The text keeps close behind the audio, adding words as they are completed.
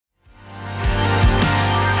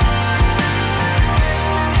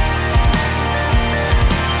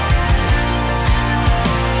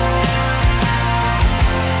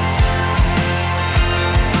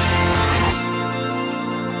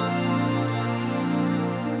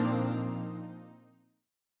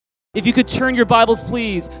If you could turn your Bibles,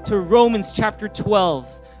 please, to Romans chapter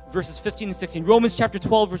 12, verses 15 and 16. Romans chapter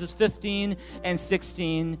 12, verses 15 and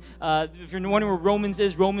 16. If you're wondering where Romans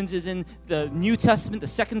is in the New Testament, the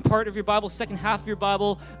second part of your Bible, second half of your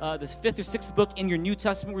Bible, the fifth or sixth book in your New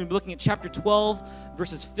Testament. We're going to be looking at chapter 12,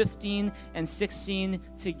 verses 15 and 16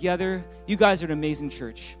 together. You guys are an amazing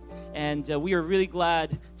church. And we are really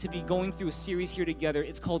glad to be going through a series here together.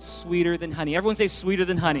 It's called Sweeter Than Honey. Everyone say Sweeter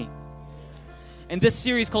Than Honey. And this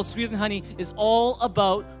series called Sweeter Than Honey is all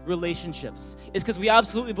about relationships. It's because we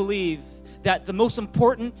absolutely believe that the most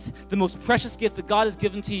important, the most precious gift that God has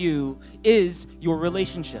given to you is your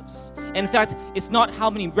relationships. And in fact, it's not how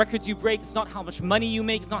many records you break, it's not how much money you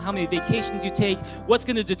make, it's not how many vacations you take. What's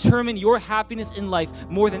going to determine your happiness in life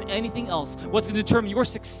more than anything else, what's going to determine your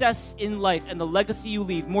success in life and the legacy you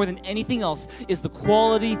leave more than anything else is the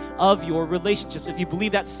quality of your relationships. If you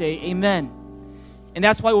believe that, say amen. And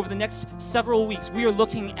that's why over the next several weeks, we are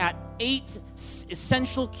looking at 8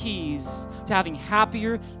 essential keys to having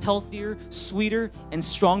happier, healthier, sweeter, and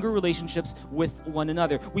stronger relationships with one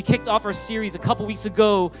another. We kicked off our series a couple weeks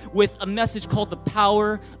ago with a message called The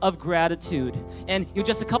Power of Gratitude. And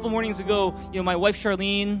just a couple mornings ago, my wife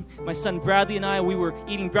Charlene, my son Bradley, and I, we were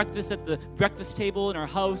eating breakfast at the breakfast table in our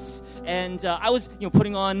house. And I was,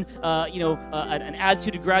 putting on, an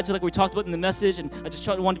attitude of gratitude like we talked about in the message. And I just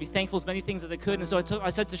wanted to be thankful as many things as I could. And so I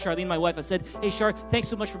said to Charlene, my wife, I said, "Hey, Char, thanks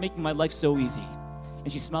so much for making my life so easy."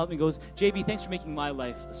 And she smiled at me and goes, "JB, thanks for making my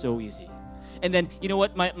life so easy." And then, you know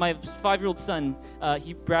what? My 5-year-old son,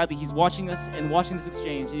 Bradley, he's watching us and watching this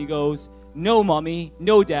exchange. And he goes, "No, Mommy,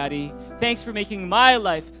 no, Daddy. Thanks for making my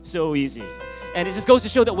life so easy." And it just goes to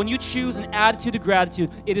show that when you choose an attitude of gratitude,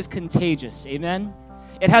 it is contagious. Amen?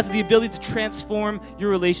 It has the ability to transform your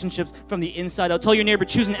relationships from the inside out. Tell your neighbor,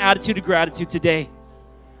 choose an attitude of gratitude today.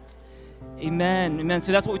 Amen, amen.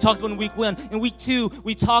 So that's what we talked about in week 1. In week 2,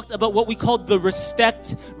 we talked about what we called the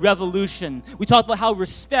respect revolution. We talked about how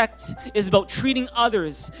respect is about treating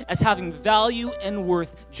others as having value and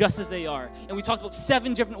worth just as they are. And we talked about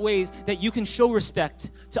 7 different ways that you can show respect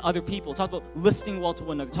to other people. Talked about listening well to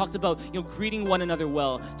one another. Talked about, greeting one another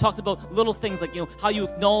well. Talked about little things like, how you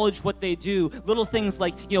acknowledge what they do. Little things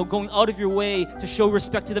like, going out of your way to show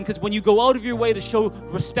respect to them. Because when you go out of your way to show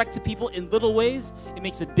respect to people in little ways, it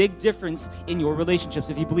makes a big difference in your relationships.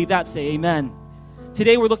 If you believe that, say amen.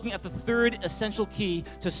 Today we're looking at the 3rd essential key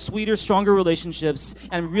to sweeter, stronger relationships,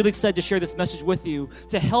 and I'm really excited to share this message with you.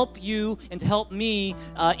 To help you and to help me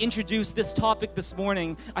introduce this topic this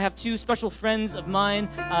morning, I have 2 special friends of mine.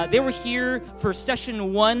 They were here for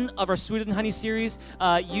session 1 of our Sweeter Than Honey series.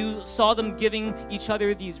 You saw them giving each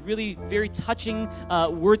other these really very touching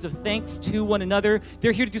words of thanks to one another.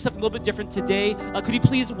 They're here to do something a little bit different today. Could you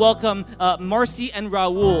please welcome Marcy and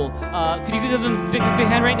Raul? Could you give them a big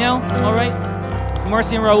hand right now? All right.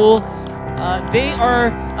 Marcy and Raul, they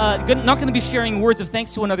are not going to be sharing words of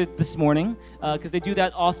thanks to one another this morning because they do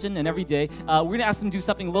that often and every day. We're going to ask them to do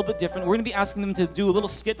something a little bit different. We're going to be asking them to do a little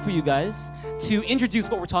skit for you guys to introduce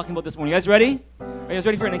what we're talking about this morning. You guys ready? Are you guys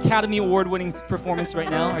ready for an Academy Award-winning performance right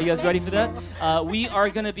now? Are you guys ready for that? We are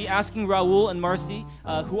going to be asking Raul and Marcy,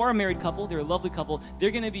 who are a married couple, they're a lovely couple,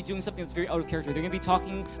 they're going to be doing something that's very out of character. They're going to be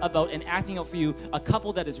talking about and acting out for you a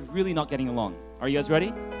couple that is really not getting along. Are you guys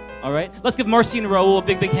ready? All right, let's give Marcy and Raul a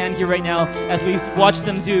big hand here right now as we watch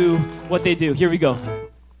them do what they do. Here we go.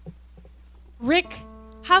 Rick,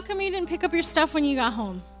 how come you didn't pick up your stuff when you got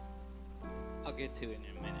home? I'll get to it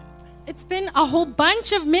in a minute. It's been a whole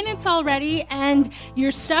bunch of minutes already, and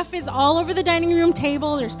your stuff is all over the dining room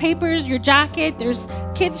table. There's papers, your jacket, there's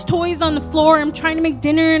kids' toys on the floor. I'm trying to make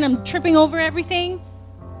dinner, and I'm tripping over everything.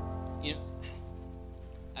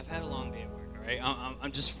 I've had a long day at work, all right?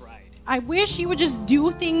 I'm just fried. I wish you would just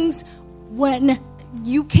do things when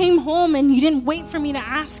you came home and you didn't wait for me to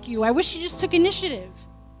ask you. I wish you just took initiative.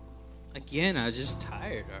 Again, I was just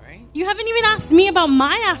tired, all right? You haven't even asked me about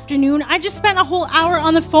my afternoon. I just spent a whole hour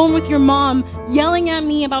on the phone with your mom yelling at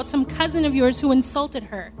me about some cousin of yours who insulted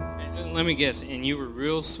her. Let me guess, and you were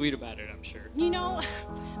real sweet about it, I'm sure.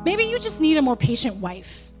 Maybe you just need a more patient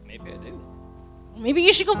wife. Maybe I do. Maybe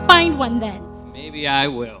you should go find one then. Maybe I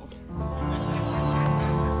will.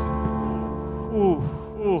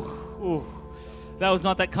 Ooh. That was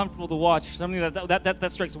not that comfortable to watch. Something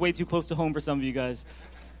that strikes way too close to home for some of you guys.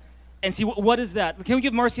 And see, what is that? Can we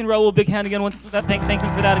give Marcy and Raul a big hand again? Thank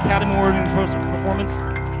them for that Academy Award-winning performance.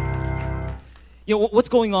 What's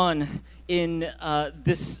going on in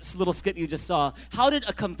this little skit you just saw? How did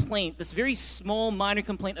a complaint, this very small, minor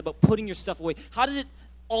complaint about putting your stuff away, how did it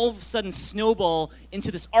all of a sudden snowball into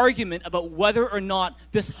this argument about whether or not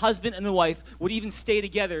this husband and the wife would even stay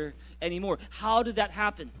together anymore. How did that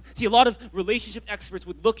happen? See, a lot of relationship experts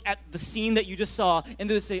would look at the scene that you just saw and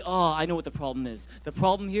they would say, oh, I know what the problem is. The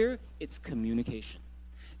problem here, it's communication.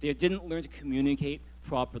 They didn't learn to communicate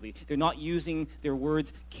properly. They're not using their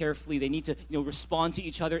words carefully. They need to, respond to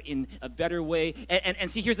each other in a better way. And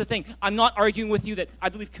see, here's the thing. I'm not arguing with you that I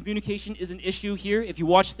believe communication is an issue here. If you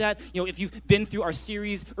watched that, if you've been through our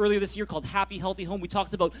series earlier this year called Happy, Healthy Home, we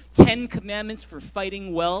talked about 10 commandments for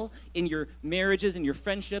fighting well in your marriages and your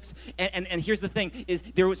friendships. And here's the thing, is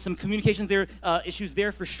there was some communication there, issues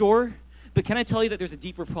there for sure. But can I tell you that there's a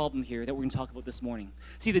deeper problem here that we're going to talk about this morning?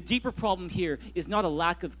 See, the deeper problem here is not a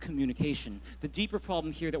lack of communication. The deeper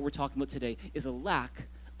problem here that we're talking about today is a lack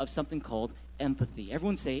of something called empathy.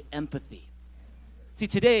 Everyone say empathy. See,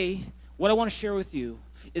 today, what I want to share with you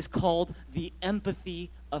is called the empathy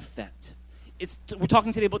effect. We're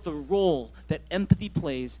talking today about the role that empathy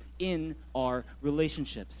plays in our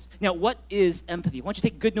relationships. Now, what is empathy? I want you to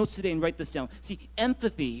take good notes today and write this down. See,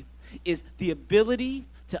 empathy is the ability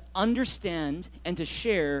to understand and to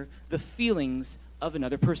share the feelings of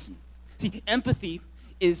another person. See, empathy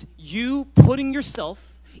is you putting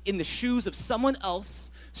yourself in the shoes of someone else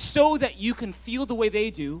so that you can feel the way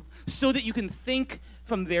they do, so that you can think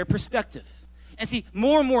from their perspective. And see,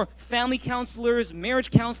 more and more family counselors, marriage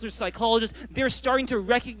counselors, psychologists, they're starting to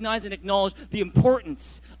recognize and acknowledge the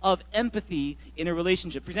importance of empathy in a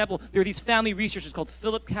relationship. For example, there are these family researchers called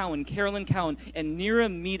Philip Cowan, Carolyn Cowan, and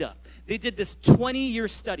Neera Mehta. They did this 20-year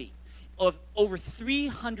study of over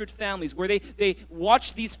 300 families where they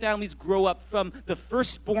watched these families grow up from the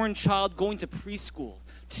firstborn child going to preschool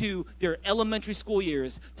to their elementary school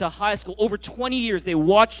years to high school. Over 20 years, they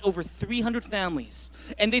watched over 300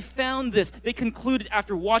 families. And they found this. They concluded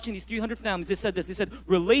after watching these 300 families, they said this. They said,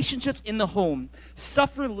 relationships in the home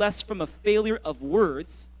suffer less from a failure of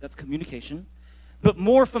words, that's communication, but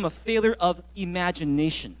more from a failure of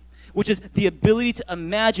imagination, which is the ability to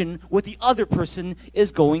imagine what the other person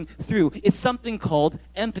is going through. It's something called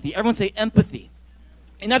empathy. Everyone say empathy.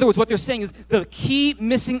 In other words, what they're saying is the key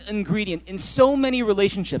missing ingredient in so many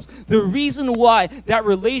relationships, the reason why that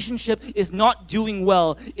relationship is not doing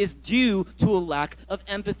well is due to a lack of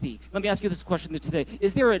empathy. Let me ask you this question today.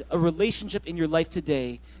 Is there a relationship in your life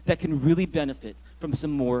today that can really benefit from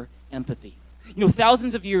some more empathy?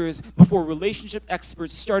 Thousands of years before relationship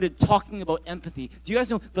experts started talking about empathy, do you guys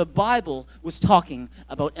know the Bible was talking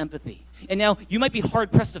about empathy? And now you might be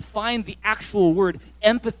hard-pressed to find the actual word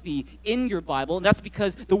empathy in your Bible, and that's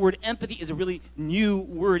because the word empathy is a really new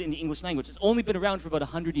word in the English language. It's only been around for about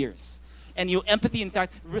 100 years. And empathy, in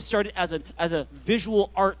fact, started as a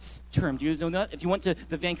visual arts term. Do you guys know that? If you went to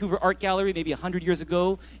the Vancouver Art Gallery maybe 100 years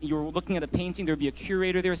ago, and you were looking at a painting, there would be a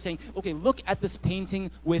curator there saying, okay, look at this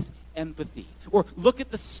painting with empathy. Or look at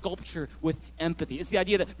the sculpture with empathy. It's the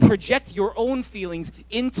idea that project your own feelings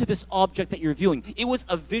into this object that you're viewing. It was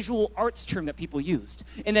a visual arts term that people used.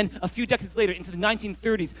 And then a few decades later, into the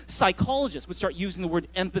 1930s, psychologists would start using the word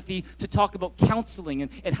empathy to talk about counseling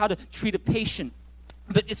and how to treat a patient.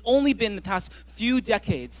 But it's only been the past few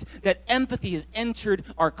decades that empathy has entered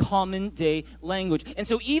our common day language. And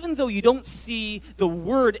so even though you don't see the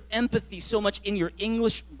word empathy so much in your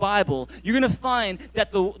English Bible, you're going to find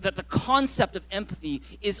that the concept of empathy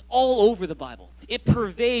is all over the Bible. It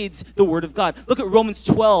pervades the Word of God. Look at Romans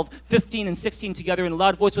 12, 15, and 16 together in a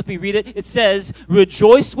loud voice with me. Read it. It says,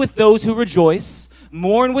 rejoice with those who rejoice,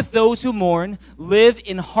 mourn with those who mourn, live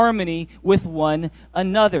in harmony with one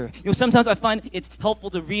another. Sometimes I find it's helpful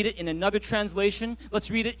to read it in another translation. Let's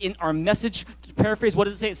read it in our Message. To paraphrase, what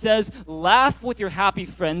does it say? It says, laugh with your happy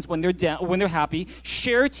friends when they're down, when they're happy,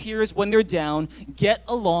 share tears when they're down, get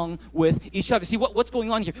along with each other. See, what's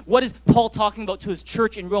going on here? What is Paul talking about to his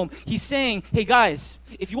church in Rome? He's saying, hey guys,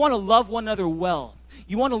 if you want to love one another well,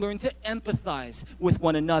 you want to learn to empathize with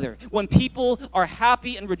one another. When people are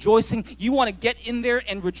happy and rejoicing, you want to get in there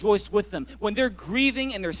and rejoice with them. When they're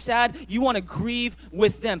grieving and they're sad, you want to grieve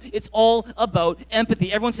with them. It's all about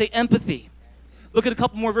empathy. Everyone say empathy. Look at a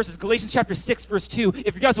couple more verses. Galatians chapter 6, verse 2.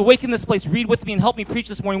 If you guys awake in this place, read with me and help me preach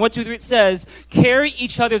this morning. 1, 2, 3, it says, carry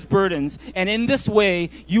each other's burdens, and in this way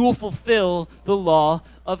you will fulfill the law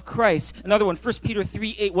of Christ. Another one, 1 Peter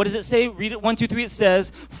 3, 8. What does it say? Read it. 1, 2, 3. It says,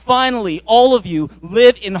 finally, all of you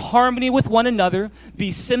live in harmony with one another,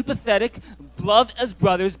 be sympathetic, love as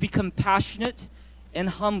brothers, be compassionate and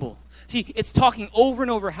humble. See, it's talking over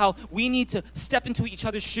and over how we need to step into each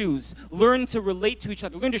other's shoes, learn to relate to each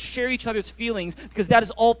other, learn to share each other's feelings, because that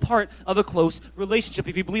is all part of a close relationship.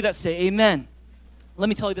 If you believe that, say amen. Let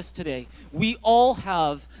me tell you this today. We all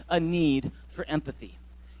have a need for empathy.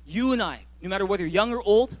 You and I, no matter whether you're young or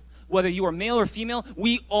old, whether you are male or female,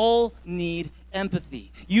 we all need empathy.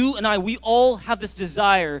 You and I, we all have this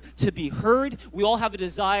desire to be heard. We all have a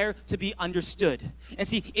desire to be understood. And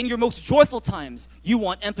see, in your most joyful times, you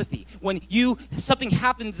want empathy. When something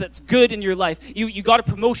happens that's good in your life, you got a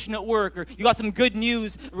promotion at work, or you got some good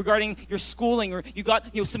news regarding your schooling, or you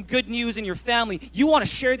got some good news in your family, you want to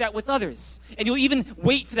share that with others. And you'll even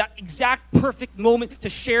wait for that exact perfect moment to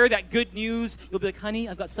share that good news. You'll be like, honey,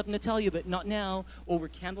 I've got something to tell you, but not now. Over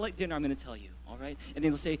candlelight dinner, I'm going to tell you. All right? And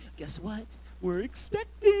then they'll say, guess what? We're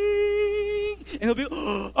expecting. And he'll be,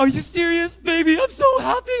 oh, are you serious, baby? I'm so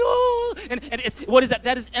happy. Oh. And it's, what is that?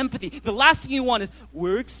 That is empathy. The last thing you want is,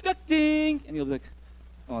 we're expecting. And he'll be like,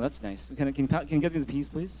 oh, that's nice. Can you get me the peas,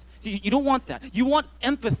 please? See, you don't want that. You want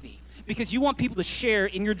empathy because you want people to share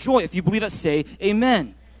in your joy. If you believe that, say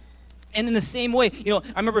amen. And in the same way, I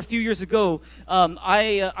remember a few years ago,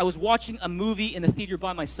 I was watching a movie in the theater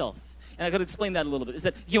by myself. And I got to explain that a little bit. Is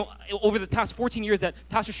that, over the past 14 years that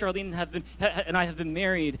Pastor Charlene and I have been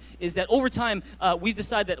married, is that over time, we've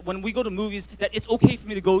decided that when we go to movies, that it's okay for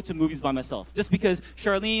me to go to movies by myself. Just because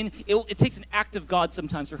Charlene, it takes an act of God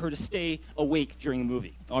sometimes for her to stay awake during a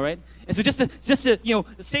movie, all right? And so just to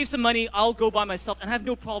save some money, I'll go by myself, and I have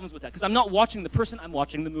no problems with that, because I'm not watching the person, I'm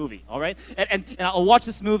watching the movie, all right? And I'll watch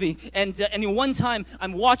this movie, and one time,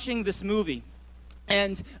 I'm watching this movie,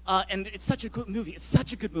 and it's such a good movie. It's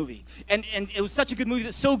such a good movie. And it was such a good movie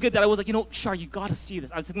that's so good that I was like, Char, you got to see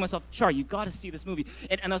this. I was thinking to myself, Char, you got to see this movie.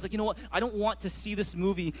 And I was like, you know what? I don't want to see this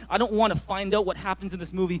movie. I don't want to find out what happens in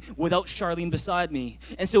this movie without Charlene beside me.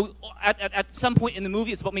 And so at some point in the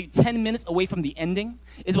movie, it's about maybe 10 minutes away from the ending.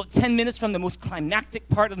 It's about 10 minutes from the most climactic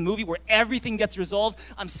part of the movie where everything gets resolved.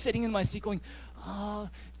 I'm sitting in my seat going, oh,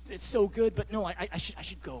 it's so good, but no, I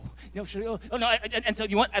should go. No, should I go? Oh, no, and so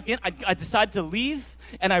at the end, I decided to leave,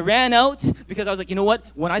 and I ran out because I was like, you know what?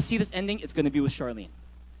 When I see this ending, it's going to be with Charlene.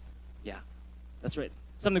 Yeah, that's right.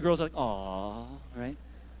 Some of the girls are like, aw, right?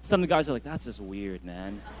 Some of the guys are like, that's just weird,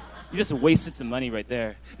 man. You just wasted some money right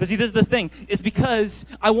there. But see, this is the thing. It's because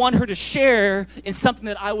I want her to share in something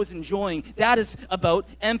that I was enjoying. That is about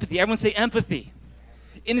empathy. Everyone say empathy.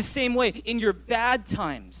 In the same way, in your bad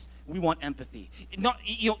times, we want empathy. Not,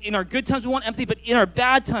 in our good times, we want empathy, but in our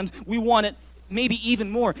bad times, we want it maybe even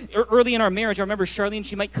more. Early in our marriage, I remember Charlene,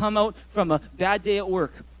 she might come out from a bad day at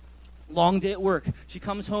work, long day at work. She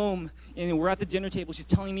comes home, and we're at the dinner table. She's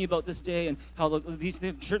telling me about this day and how these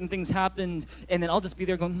certain things happened, and then I'll just be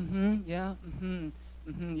there going, yeah,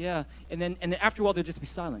 yeah. And then after a while, there'll just be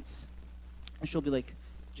silence. And she'll be like,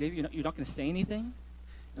 JV, you're not going to say anything?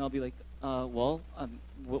 And I'll be like,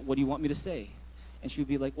 what do you want me to say? And she would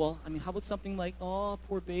be like, well, how about something like, oh,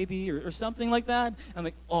 poor baby, or something like that? I'm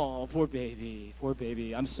like, oh, poor baby,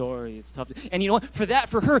 I'm sorry, it's tough. And you know what,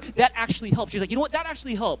 for her, that actually helps. She's like, you know what, that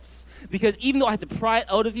actually helps. Because even though I had to pry it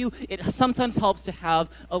out of you, it sometimes helps to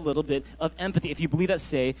have a little bit of empathy. If you believe that,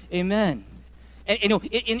 say amen. And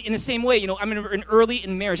in the same way, I remember early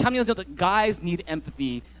in marriage, how many of you know that guys need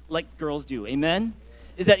empathy like girls do? Amen?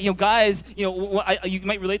 Is that, guys, you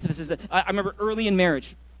might relate to this, is that I remember early in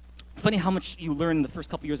marriage, funny how much you learn in the first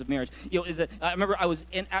couple years of marriage. Is that I remember I was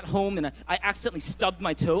at home and I accidentally stubbed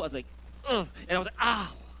my toe. I was like, ugh, and I was like,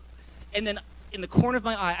 ow. And then in the corner of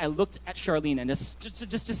my eye, I looked at Charlene and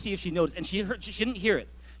just to see if she noticed, and she didn't hear it.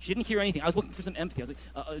 She didn't hear anything. I was looking for some empathy. I was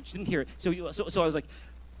like, she didn't hear it. So I was like,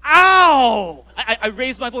 ow! I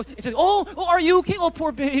raised my voice and said, oh, are you okay? Oh,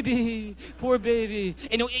 poor baby.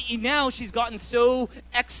 And now she's gotten so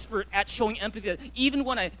expert at showing empathy that even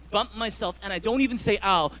when I bump myself and I don't even say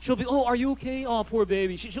ow, she'll be, oh, are you okay? Oh, poor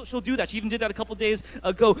baby. She'll do that. She even did that a couple days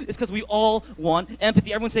ago. It's because we all want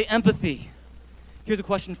empathy. Everyone say empathy. Here's a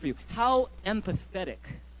question for you. How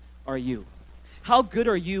empathetic are you? How good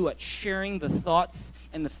are you at sharing the thoughts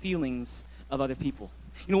and the feelings of other people?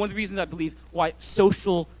 One of the reasons I believe why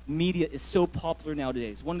social media is so popular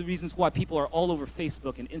nowadays, one of the reasons why people are all over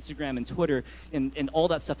Facebook and Instagram and Twitter and all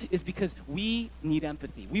that stuff is because we need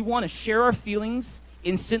empathy. We want to share our feelings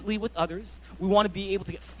instantly with others. We want to be able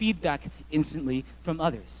to get feedback instantly from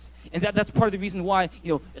others. And that's part of the reason why,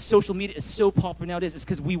 social media is so popular nowadays is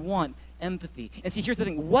because we want empathy. And see, here's the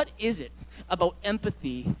thing. What is it about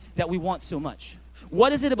empathy that we want so much?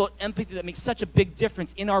 What is it about empathy that makes such a big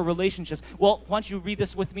difference in our relationships? Well, why don't you read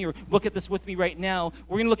this with me or look at this with me right now.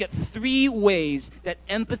 We're going to look at 3 ways that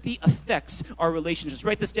empathy affects our relationships.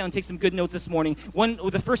 Write this down. Take some good notes this morning.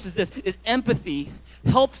 The first is this, is empathy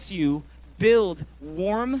helps you build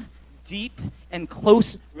warm, deep, and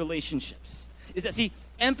close relationships.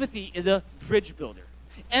 Empathy is a bridge builder.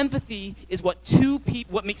 Empathy is what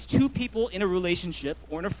makes two people in a relationship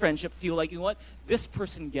or in a friendship feel like, you know what, this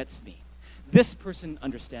person gets me. This person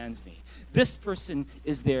understands me. This person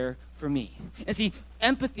is there for me. And see,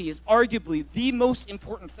 empathy is arguably the most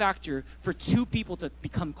important factor for two people to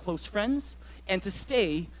become close friends and to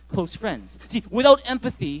stay close friends. See, without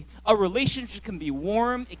empathy, a relationship can be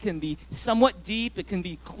warm, it can be somewhat deep, it can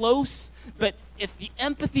be close, but if the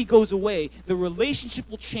empathy goes away, the relationship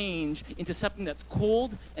will change into something that's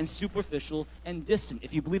cold and superficial and distant.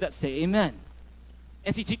 If you believe that, say amen.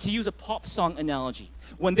 And see, to use a pop song analogy,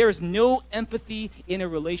 when there is no empathy in a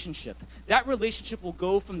relationship, that relationship will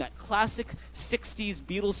go from that classic 60s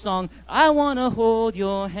Beatles song, I want to hold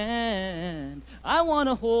your hand, I want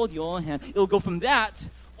to hold your hand. It'll go from that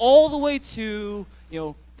all the way to,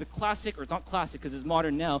 the classic, or it's not classic because it's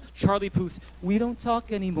modern now, Charlie Puth's, we don't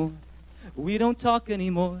talk anymore. We don't talk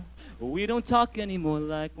anymore. We don't talk anymore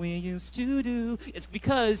like we used to do. It's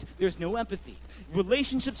because there's no empathy.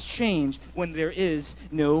 Relationships change when there is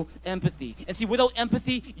no empathy. And see, without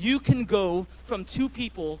empathy, you can go from two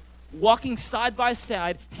people walking side by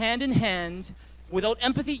side, hand in hand. Without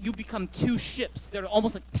empathy, you become two ships that are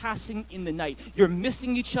almost like passing in the night. You're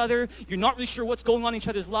missing each other, you're not really sure what's going on in each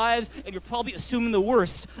other's lives, and you're probably assuming the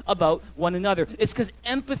worst about one another. It's because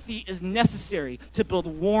empathy is necessary to build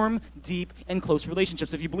warm, deep, and close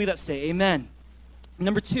relationships. If you believe that, say amen.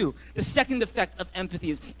 Number two, the second effect of empathy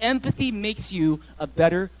is empathy makes you a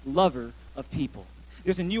better lover of people.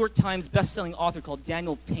 There's a New York Times best-selling author called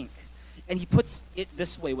Daniel Pink, and he puts it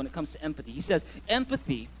this way when it comes to empathy. He says,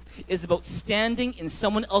 empathy is about standing in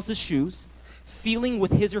someone else's shoes, feeling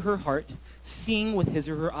with his or her heart, seeing with his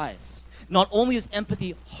or her eyes. Not only is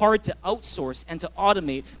empathy hard to outsource and to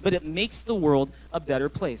automate, but it makes the world a better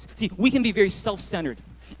place. See, we can be very self-centered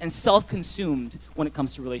and self-consumed when it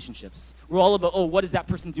comes to relationships. We're all about, what does that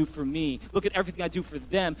person do for me? Look at everything I do for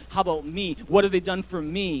them. How about me? What have they done for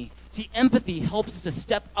me? See, empathy helps us to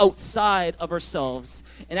step outside of ourselves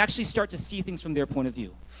and actually start to see things from their point of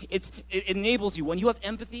view. It enables you. When you have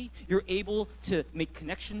empathy, you're able to make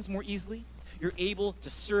connections more easily. You're able to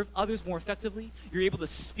serve others more effectively. You're able to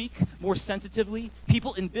speak more sensitively.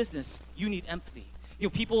 People in business, you need empathy.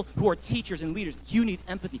 People who are teachers and leaders, you need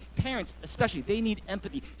empathy. Parents, especially, they need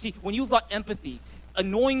empathy. See, when you've got empathy,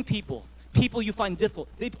 annoying people you find difficult,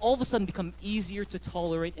 they all of a sudden become easier to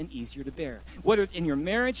tolerate and easier to bear. Whether it's in your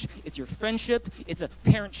marriage, it's your friendship, it's a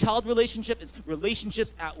parent-child relationship, it's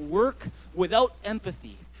relationships at work. Without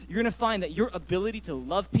empathy, you're going to find that your ability to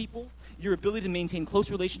love people, your ability to maintain close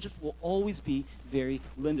relationships will always be very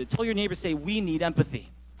limited. Tell your neighbor, say, we need empathy.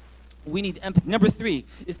 We need empathy. Number three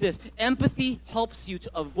is this. Empathy helps you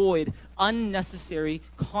to avoid unnecessary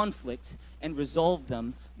conflict and resolve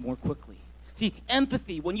them more quickly. See,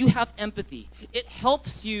 empathy, when you have empathy, it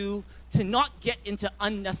helps you to not get into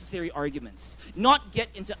unnecessary arguments, not get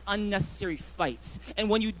into unnecessary fights. And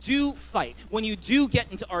when you do fight, when you do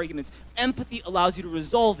get into arguments, empathy allows you to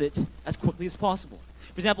resolve it as quickly as possible.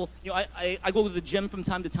 For example, I go to the gym from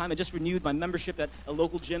time to time. I just renewed my membership at a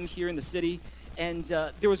local gym here in the city. And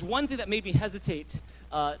there was one thing that made me hesitate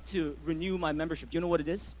to renew my membership. Do you know what it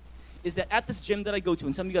is? Is that at this gym that I go to,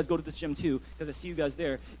 and some of you guys go to this gym too, because I see you guys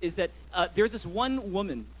there, is that there's this one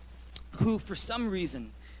woman who, for some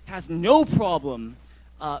reason, has no problem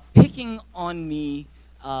picking on me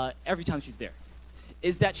every time she's there.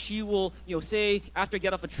 Is that she will, say, after I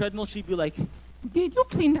get off a treadmill, she'd be like, did you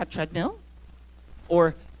clean that treadmill?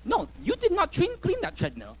 Or, no, you did not clean that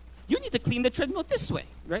treadmill. You need to clean the treadmill this way,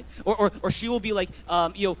 right? Or she will be like,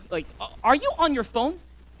 are you on your phone?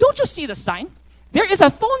 Don't you see the sign? There is a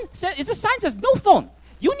phone. It's a sign that says no phone.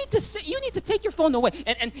 You need to take your phone away.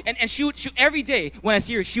 And she would every day when I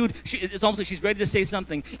see her, it's almost like she's ready to say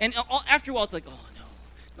something. And after a while, it's like, oh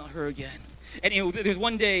no, not her again. And there's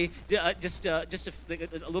one day, just a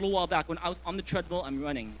little while back, when I was on the treadmill, I'm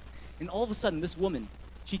running, and all of a sudden, this woman,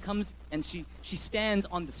 she comes and she stands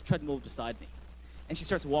on this treadmill beside me, and she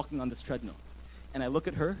starts walking on this treadmill. And I look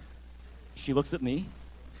at her, she looks at me,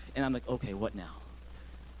 and I'm like, okay, what now?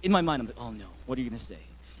 In my mind, I'm like, oh no, what are you going to say?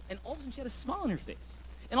 And all of a sudden, she had a smile on her face.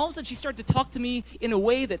 And all of a sudden, she started to talk to me in a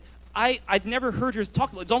way that I'd never heard her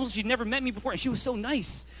talk about. It's almost like she'd never met me before, and she was so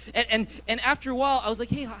nice. And after a while, I was like,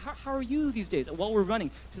 hey, how are you these days? While we're running,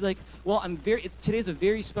 she's like, well, today's a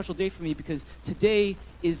very special day for me because today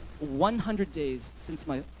is 100 days since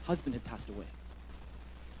my husband had passed away.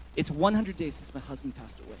 It's 100 days since my husband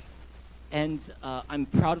passed away. And I'm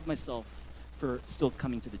proud of myself for still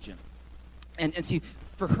coming to the gym. And see,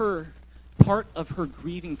 for her, part of her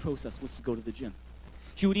grieving process was to go to the gym.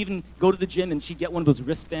 She would even go to the gym and she'd get one of those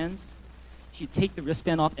wristbands. She'd take the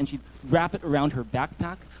wristband off and she'd wrap it around her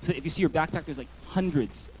backpack. So that if you see her backpack, there's like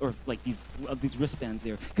hundreds or like these wristbands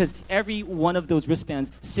there. Because every one of those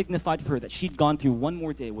wristbands signified for her that she'd gone through one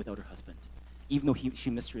more day without her husband. even though she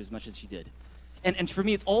missed her as much as she did. And for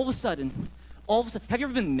me, it's all of a sudden, have you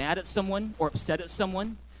ever been mad at someone or upset at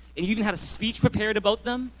someone, and you even had a speech prepared about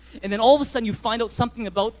them, and then all of a sudden you find out something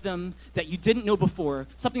about them that you didn't know before,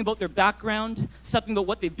 something about their background, something about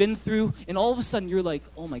what they've been through, and all of a sudden you're like,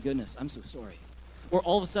 oh my goodness, I'm so sorry. Or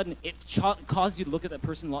all of a sudden it caused you to look at that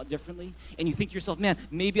person a lot differently, and you think to yourself, man,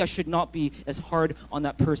 maybe I should not be as hard on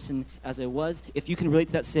that person as I was. If you can relate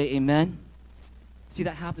to that, say amen. See,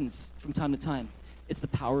 that happens from time to time. It's the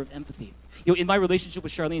power of empathy. In my relationship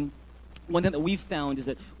with Charlene, one thing that we've found is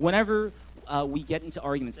that whenever we get into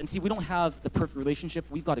arguments, and see, we don't have the perfect relationship.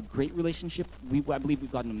 We've got a great relationship. I believe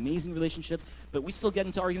we've got an amazing relationship, but we still get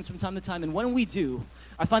into arguments from time to time. And when we do,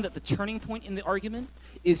 I find that the turning point in the argument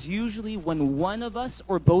is usually when one of us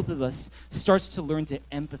or both of us starts to learn to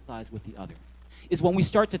empathize with the other. Is when we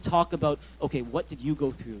start to talk about, okay, what did you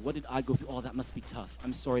go through? What did I go through? Oh, that must be tough.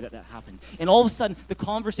 I'm sorry that happened. And all of a sudden, the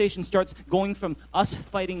conversation starts going from us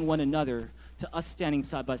fighting one another to us standing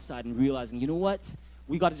side by side and realizing, you know what?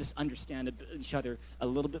 We got to just understand each other a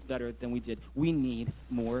little bit better than we did. We need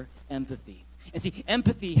more empathy. And see,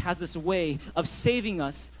 empathy has this way of saving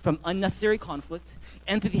us from unnecessary conflict.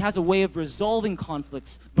 Empathy has a way of resolving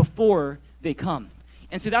conflicts before they come.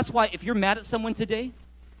 And so that's why if you're mad at someone today,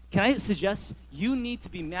 can I suggest you need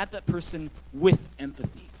to be mad at that person with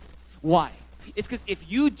empathy? Why? It's because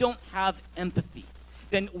if you don't have empathy,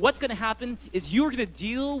 then what's going to happen is you're going to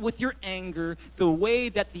deal with your anger the way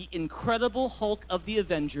that the Incredible Hulk of the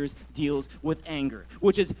Avengers deals with anger,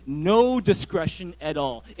 which is no discretion at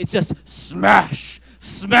all. It's just smash,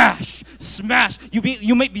 smash, smash.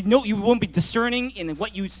 You won't be discerning in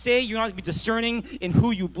what you say. You're not going to be discerning in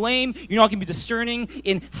who you blame. You're not going to be discerning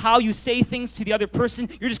in how you say things to the other person.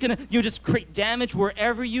 You'll just create damage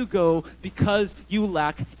wherever you go because you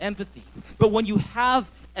lack empathy. But when you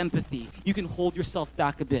have empathy, you can hold yourself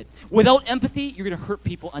back a bit. Without empathy, you're going to hurt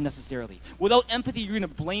people unnecessarily. Without empathy, you're going to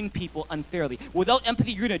blame people unfairly. Without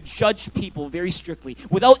empathy, you're going to judge people very strictly.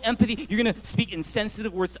 Without empathy, you're going to speak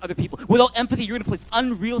insensitive words to other people. Without empathy, you're going to place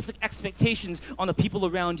unrealistic expectations on the people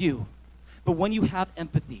around you. But when you have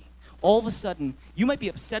empathy, all of a sudden, you might be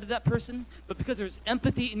upset at that person, but because there's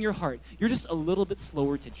empathy in your heart, you're just a little bit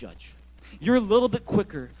slower to judge. You're a little bit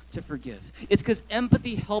quicker to forgive. It's because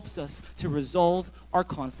empathy helps us to resolve our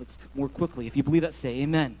conflicts more quickly. If you believe that, say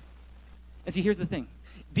amen. And see, here's the thing.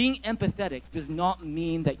 Being empathetic does not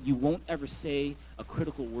mean that you won't ever say a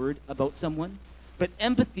critical word about someone, but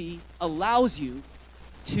empathy allows you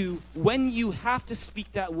to, when you have to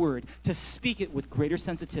speak that word, to speak it with greater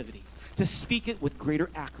sensitivity, to speak it with greater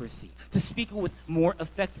accuracy, to speak it with more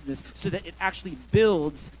effectiveness so that it actually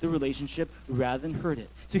builds the relationship rather than hurt it.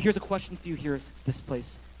 So here's a question for you here at this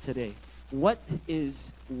place today. What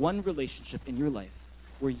is one relationship in your life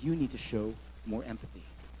where you need to show more empathy?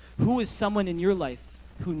 Who is someone in your life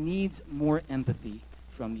who needs more empathy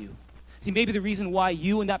from you? See, maybe the reason why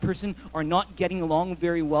you and that person are not getting along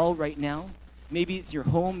very well right now, maybe it's your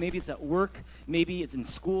home, maybe it's at work, maybe it's in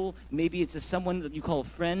school, maybe it's just someone that you call a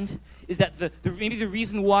friend, is that maybe the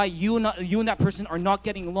reason why you and that person are not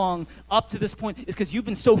getting along up to this point is because you've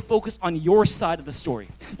been so focused on your side of the story.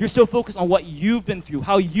 You're so focused on what you've been through,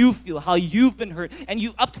 how you feel, how you've been hurt, and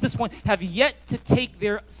you up to this point have yet to take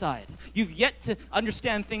their side. You've yet to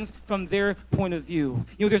understand things from their point of view.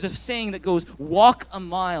 You know, there's a saying that goes, walk a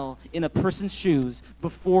mile in a person's shoes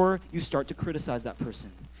before you start to criticize that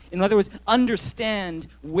person. In other words, understand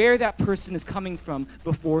where that person is coming from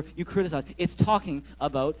before you criticize. It's talking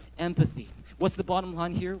about empathy. What's the bottom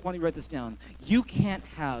line here? Why don't you write this down? You can't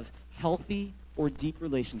have healthy or deep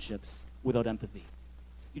relationships without empathy.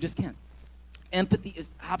 You just can't. Empathy is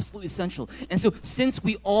absolutely essential. And so since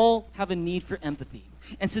we all have a need for empathy,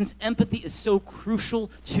 and since empathy is so crucial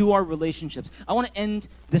to our relationships, I want to end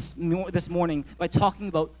this morning by talking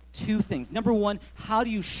about two things. Number one, how do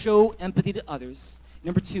you show empathy to others?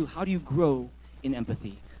 Number two, how do you grow in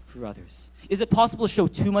empathy for others? Is it possible to show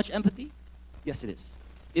too much empathy? Yes, it is.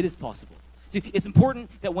 It is possible. See, it's important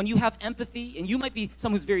that when you have empathy, and you might be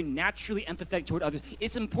someone who's very naturally empathetic toward others,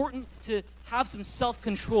 it's important to have some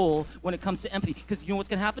self-control when it comes to empathy. Because you know what's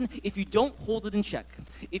going to happen? If you don't hold it in check,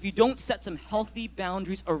 if you don't set some healthy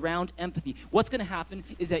boundaries around empathy, what's going to happen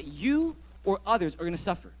is that you or others are going to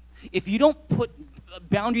suffer. If you don't put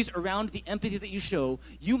boundaries around the empathy that you show,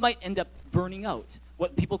 you might end up burning out,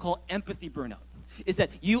 what people call empathy burnout. is that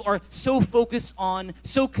you are so focused on,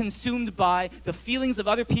 so consumed by the feelings of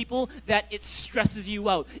other people that it stresses you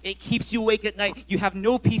out. It keeps you awake at night. You have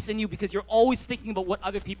no peace in you because you're always thinking about what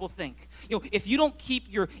other people think. If you don't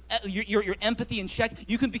keep your empathy in check,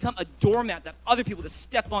 you can become a doormat that other people just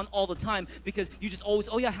step on all the time because you just always,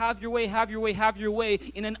 oh yeah, have your way, have your way, have your way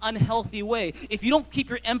in an unhealthy way. If you don't keep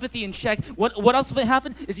your empathy in check, what else will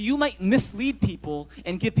happen is you might mislead people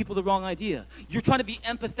and give people the wrong idea. You're trying to be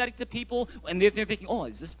empathetic to people and they're thinking, oh,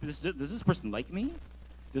 does this person like me?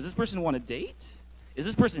 Does this person want to date? Is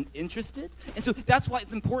this person interested? And so that's why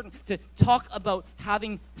it's important to talk about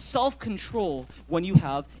having self-control when you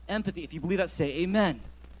have empathy. If you believe that, say amen.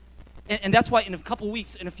 And that's why in a few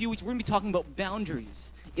weeks, we're going to be talking about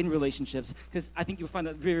boundaries in relationships, because I think you'll find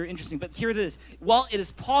that very, very interesting. But here it is. While it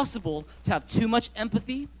is possible to have too much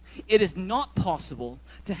empathy, it is not possible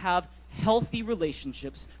to have healthy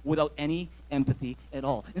relationships without any empathy at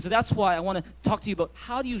all. And so that's why I want to talk to you about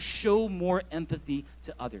how do you show more empathy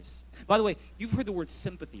to others. By the way, you've heard the word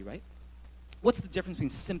sympathy, right? What's the difference between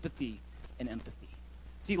sympathy and empathy?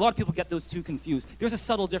 See, a lot of people get those two confused. There's a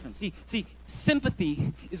subtle difference. See,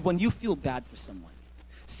 sympathy is when you feel bad for someone.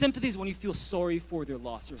 Sympathy is when you feel sorry for their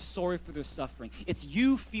loss or sorry for their suffering. It's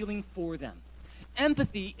you feeling for them.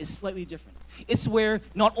 Empathy is slightly different. It's where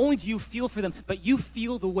not only do you feel for them, but you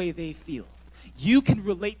feel the way they feel. You can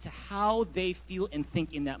relate to how they feel and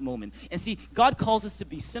think in that moment. And see, God calls us to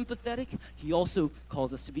be sympathetic. He also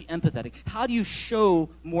calls us to be empathetic. How do you show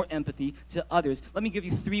more empathy to others? Let me give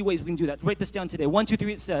you 3 ways we can do that. Write this down today. 1, 2,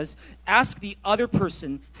 3, it says, ask the other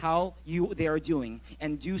person how they are doing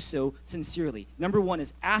and do so sincerely. Number 1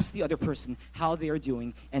 is ask the other person how they are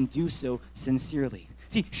doing and do so sincerely.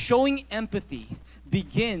 See, showing empathy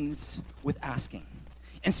begins with asking.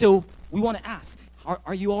 And so we want to ask,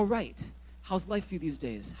 are you all right? How's life for you these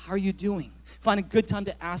days? How are you doing? Find a good time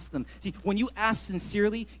to ask them. See, when you ask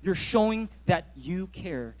sincerely, you're showing that you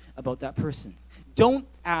care about that person. Don't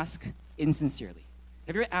ask insincerely.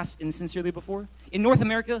 Have you ever asked insincerely before? In North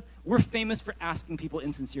America, we're famous for asking people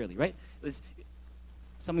insincerely, right?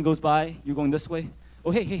 Someone goes by, you're going this way.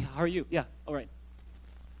 Oh, hey, how are you? Yeah, all right.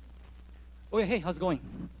 Oh, yeah, hey, how's it going?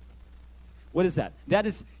 What is that? That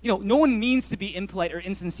is, no one means to be impolite or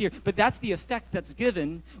insincere, but that's the effect that's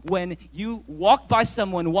given when you walk by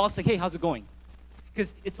someone while saying, hey, how's it going?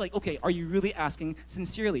 Because it's like, okay, are you really asking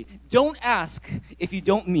sincerely? Don't ask if you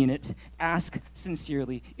don't mean it. Ask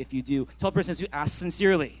sincerely if you do. Tell the person to ask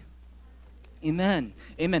sincerely. Amen.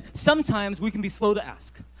 Amen. Sometimes we can be slow to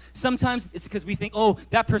ask. Sometimes it's because we think, oh,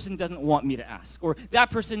 that person doesn't want me to ask, or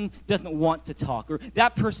that person doesn't want to talk, or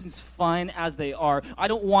that person's fine as they are. I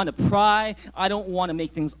don't want to pry. I don't want to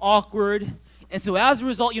make things awkward. And so as a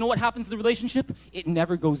result, you know what happens in the relationship? It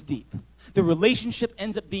never goes deep. The relationship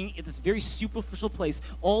ends up being at this very superficial place,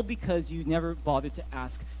 all because you never bothered to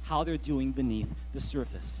ask how they're doing beneath the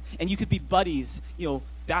surface. And you could be buddies,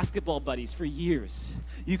 basketball buddies for years.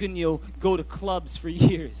 You can, go to clubs for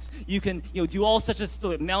years. You can, do all such as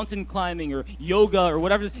mountain climbing or yoga or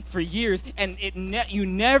whatever for years, and you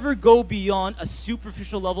never go beyond a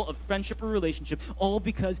superficial level of friendship or relationship, all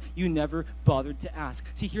because you never bothered to ask.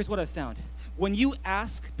 See, here's what I've found. When you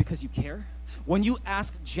ask because you care, when you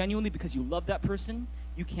ask genuinely because you love that person,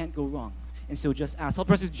 you can't go wrong. And so just ask. Tell the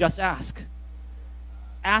person, just ask.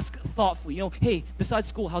 Ask thoughtfully. Hey, besides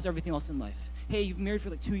school, how's everything else in life? Hey, you've been married for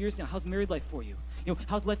like 2 years now. How's married life for you?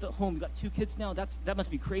 How's life at home? You got 2 kids now? That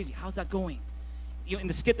must be crazy. How's that going? In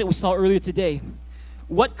the skit that we saw earlier today,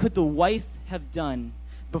 what could the wife have done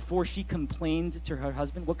before she complained to her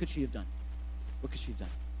husband? What could she have done? What could she have done?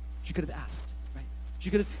 She could have asked, right? She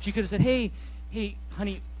could have said, hey,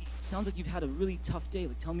 honey, sounds like you've had a really tough day.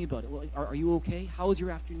 Like, tell me about it. Well, are you okay? How was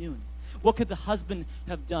your afternoon? What could the husband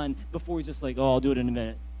have done before he's just like, oh, I'll do it in a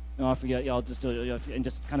minute. No, I forget. Yeah, I'll just do it. And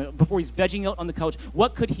just kind of before he's vegging out on the couch,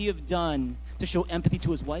 what could he have done to show empathy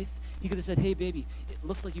to his wife? He could have said, hey, baby, it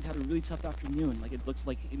looks like you've had a really tough afternoon. Like, it looks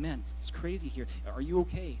like, man, it's crazy here. Are you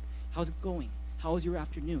okay? How's it going? How was your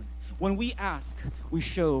afternoon? When we ask, we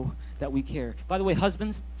show that we care. By the way,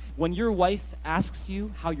 husbands, when your wife asks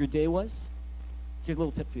you how your day was, here's a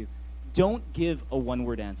little tip for you. Don't give a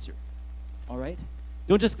one-word answer, all right?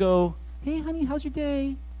 Don't just go, hey, honey, how's your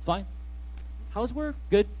day? Fine. How's work?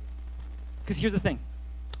 Good. Because here's the thing.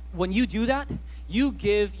 When you do that, you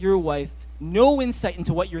give your wife no insight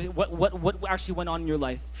into what actually went on in your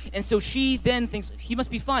life. And so she then thinks, he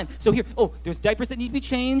must be fine. So here, there's diapers that need to be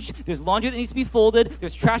changed. There's laundry that needs to be folded.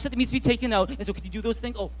 There's trash that needs to be taken out. And so can you do those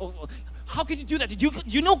things? How could you do that? Do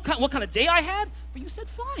you know what kind of day I had? But you said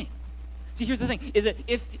fine. See, here's the thing, is that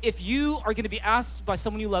if you are going to be asked by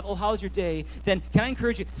someone you love, how's your day, then can I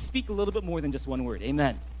encourage you, speak a little bit more than just one word.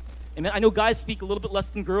 Amen. Amen. I know guys speak a little bit less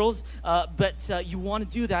than girls, but you want to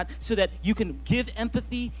do that so that you can give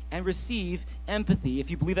empathy and receive empathy. If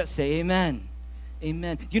you believe that, say amen.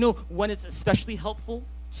 Amen. You know when it's especially helpful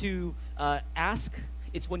to ask?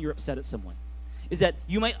 It's when you're upset at someone. Is that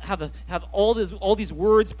you might have all these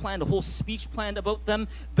words planned, a whole speech planned about them,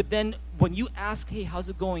 but then when you ask, hey, how's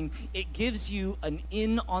it going? It gives you an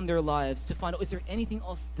in on their lives to find out, is there anything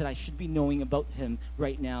else that I should be knowing about him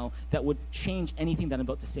right now that would change anything that I'm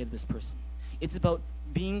about to say to this person? It's about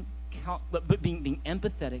being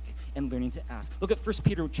empathetic and learning to ask. Look at 1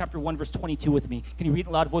 Peter chapter 1, verse 22 with me. Can you read in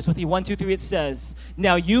a loud voice with me? 1, 2, 3, it says,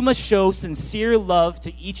 now you must show sincere love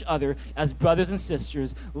to each other as brothers and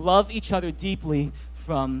sisters. Love each other deeply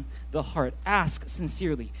from the heart. Ask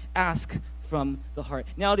sincerely. Ask from the heart.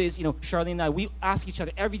 Nowadays, Charlene and I, we ask each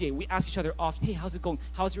other every day. We ask each other often, hey, how's it going?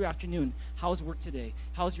 How's your afternoon? How's work today?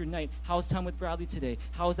 How's your night? How's time with Bradley today?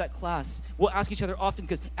 How's that class? We'll ask each other often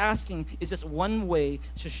because asking is just one way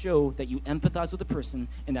to show that you empathize with the person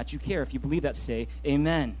and that you care. If you believe that, say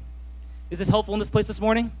amen. Is this helpful in this place this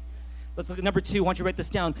morning? Let's look at number 2. I want you to write this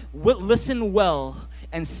down. Listen well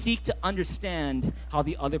and seek to understand how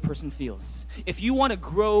the other person feels. If you want to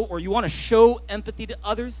grow or you want to show empathy to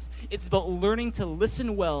others, it's about learning to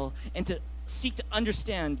listen well and to seek to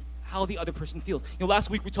understand how the other person feels. Last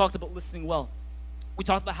week we talked about listening well. We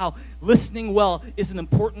talked about how listening well is an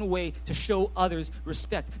important way to show others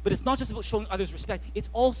respect. But it's not just about showing others respect, it's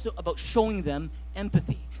also about showing them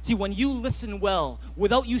empathy. See, when you listen well,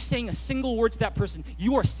 without you saying a single word to that person,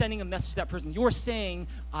 you are sending a message to that person. You are saying,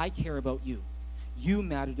 I care about you. You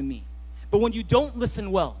matter to me. But when you don't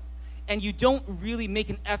listen well, and you don't really make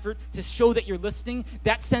an effort to show that you're listening,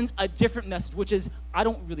 that sends a different message, which is, I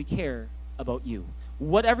don't really care about you.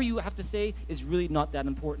 Whatever you have to say is really not that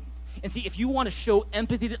important. And see, if you want to show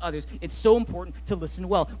empathy to others, it's so important to listen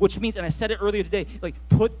well, which means, and I said it earlier today,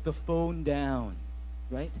 put the phone down,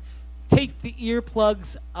 right? Take the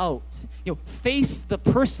earplugs out. Face the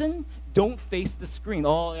person, don't face the screen.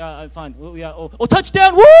 Oh, yeah, I'm fine. Oh, yeah, oh,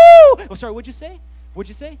 touchdown, woo! Oh, sorry, what'd you say? What'd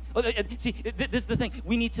you say? Oh, see, this is the thing.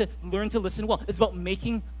 We need to learn to listen well. It's about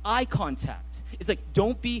making eye contact. It's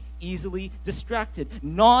don't be easily distracted.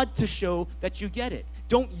 Nod to show that you get it.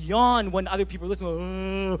 Don't yawn when other people are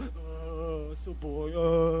listening. So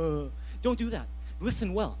boring. Don't do that.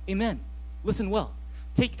 Listen well. Amen. Listen well.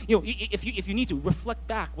 Take, if you need to, reflect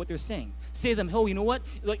back what they're saying. Say to them, oh, you know what?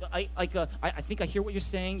 I think I hear what you're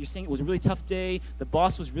saying. You're saying it was a really tough day. The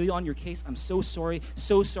boss was really on your case. I'm so sorry.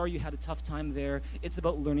 So sorry you had a tough time there. It's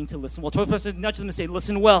about learning to listen well. Tell the person, nudge them and say,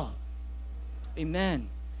 listen well. Amen.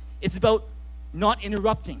 It's about not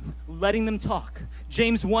interrupting, letting them talk.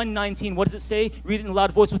 James 1:19, what does it say? Read it in a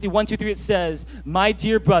loud voice with you. 1, 2, 3, it says, my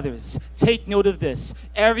dear brothers, take note of this.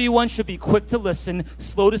 Everyone should be quick to listen,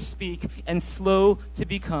 slow to speak, and slow to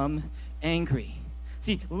become angry.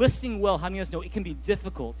 See, listening well, how many of us know it can be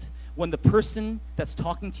difficult when the person that's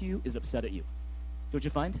talking to you is upset at you? Don't you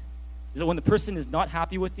find? Is that when the person is not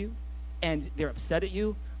happy with you and they're upset at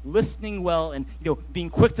you? Listening well and being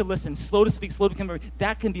quick to listen, slow to speak, slow to become angry,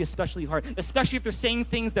 that can be especially hard, especially if they're saying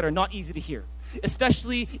things that are not easy to hear,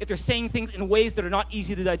 especially if they're saying things in ways that are not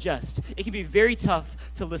easy to digest. It can be very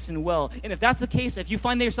tough to listen well. And if that's the case, if you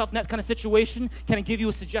find yourself in that kind of situation, can I give you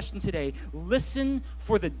a suggestion today? Listen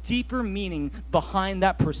for the deeper meaning behind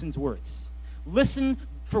that person's words. Listen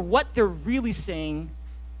for what they're really saying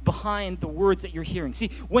behind the words that you're hearing. See,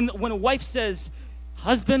 when a wife says,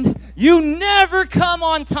 husband, you never come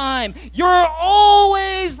on time. You're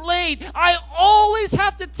always late. I always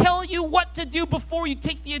have to tell you what to do before you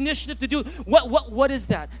take the initiative to do it. What is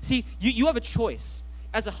that? See, you have a choice.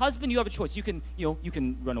 As a husband, you have a choice. You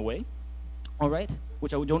can run away, all right?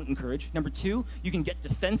 Which I don't encourage. Number 2, you can get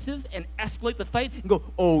defensive and escalate the fight and go,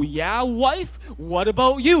 oh yeah, wife, what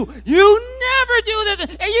about you? You never do this,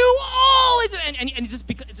 and you always, and it just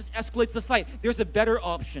escalates the fight. There's a better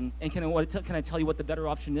option, and can I tell you what the better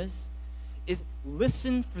option is? Is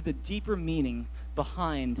listen for the deeper meaning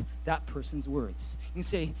behind that person's words. You can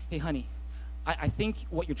say, hey honey, I think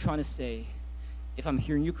what you're trying to say, if I'm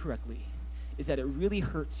hearing you correctly, is that it really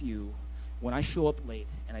hurts you when I show up late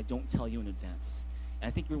and I don't tell you in advance. And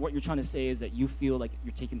I think what you're trying to say is that you feel like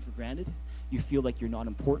you're taken for granted. You feel like you're not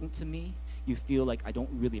important to me. You feel like I don't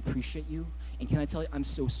really appreciate you. And can I tell you, I'm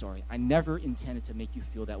so sorry. I never intended to make you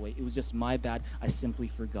feel that way. It was just my bad. I simply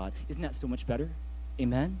forgot. Isn't that so much better?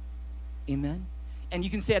 Amen? Amen? And you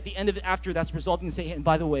can say at the end of it, after that's resolved, you can say, hey, and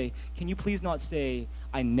by the way, can you please not say,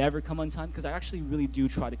 I never come on time? Because I actually really do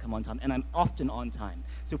try to come on time, and I'm often on time.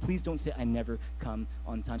 So please don't say, I never come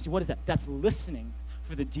on time. See, what is that? That's listening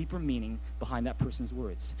for the deeper meaning behind that person's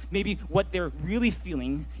words. Maybe what they're really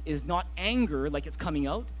feeling is not anger like it's coming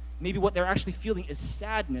out. maybe what they're actually feeling is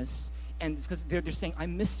sadness, and it's because they're saying, I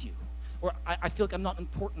miss you. Or I feel like I'm not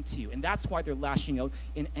important to you. And that's why they're lashing out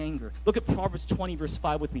in anger. Look at Proverbs 20, verse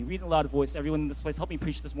 5 with me. Read it in a loud voice. Everyone in this place, help me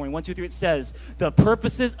preach this morning. 1, 2, 3. It says, the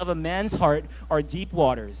purposes of a man's heart are deep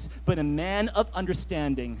waters, but a man of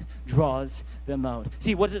understanding draws them out.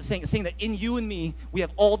 See, what is it saying? It's saying that in you and me, we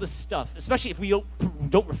have all this stuff, especially if we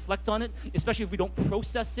don't reflect on it, especially if we don't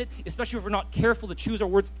process it, especially if we're not careful to choose our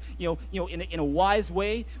words, in a wise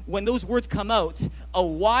way. When those words come out, a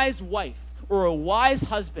wise wife, or a wise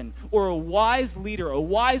husband, or a wise leader, a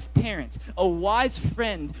wise parent, a wise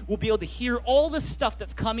friend will be able to hear all the stuff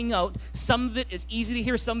that's coming out. Some of it is easy to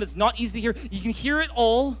hear, some of it's not easy to hear. You can hear it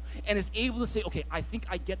all and is able to say, okay, I think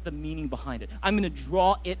I get the meaning behind it. I'm going to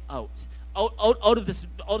draw it out. Out of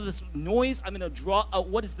this noise, I'm going to draw out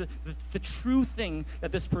what is the true thing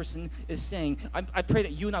that this person is saying. I pray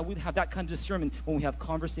that you and I would have that kind of discernment when we have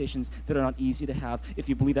conversations that are not easy to have. If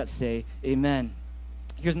you believe that, say amen.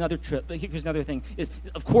 Here's another thing is,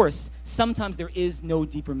 of course, sometimes there is no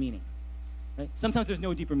deeper meaning, right? Sometimes there's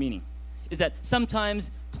no deeper meaning. Is that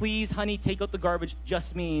sometimes, please, honey, take out the garbage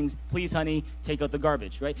just means, please, honey, take out the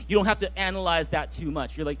garbage, right? You don't have to analyze that too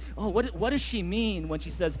much. You're like, oh, what does she mean when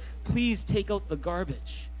she says, please take out the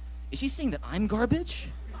garbage? Is she saying that I'm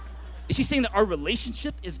garbage? Is she saying that our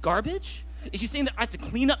relationship is garbage? Is she saying that I have to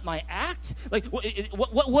clean up my act? Like, what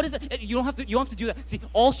is that? You don't have to do that. See,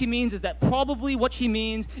 all she means is that probably what she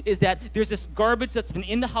means is that there's this garbage that's been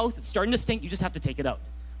in the house that's starting to stink. You just have to take it out.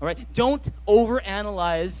 All right? Don't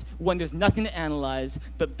overanalyze when there's nothing to analyze,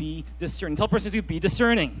 but be discerning. Tell persons to be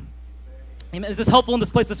discerning. Amen. Is this helpful in this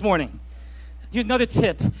place this morning? Here's another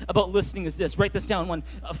tip about listening is this. Write this down.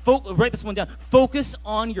 Write this one down. Focus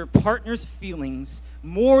on your partner's feelings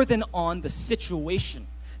more than on the situation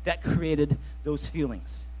that created those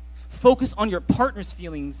feelings. Focus on your partner's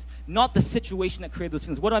feelings, not the situation that created those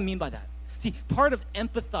feelings. What do I mean by that? See, part of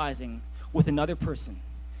empathizing with another person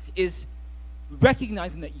is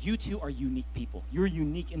recognizing that you two are unique people. You're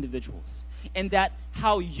unique individuals. And that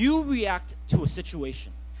how you react to a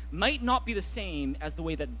situation might not be the same as the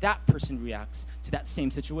way that that person reacts to that same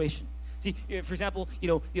situation. See, for example,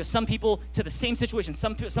 some people to the same situation,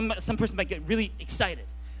 some person might get really excited.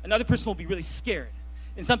 Another person will be really scared.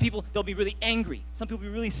 And some people, they'll be really angry. Some people will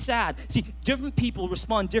be really sad. See, different people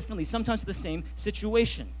respond differently, sometimes to the same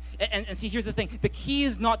situation. And see, here's the thing. The key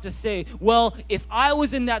is not to say, well, if I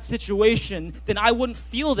was in that situation, then I wouldn't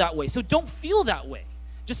feel that way. So don't feel that way.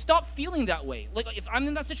 Just stop feeling that way. Like, if I'm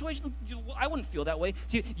in that situation, I wouldn't feel that way.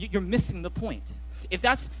 See, you're missing the point. If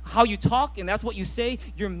that's how you talk and that's what you say,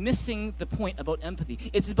 you're missing the point about empathy.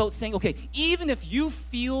 It's about saying, okay, even if you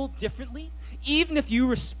feel differently, even if you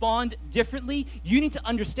respond differently, you need to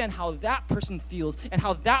understand how that person feels and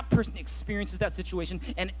how that person experiences that situation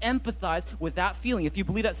and empathize with that feeling. If you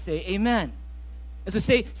believe that, say amen. And so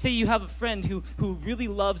say you have a friend who really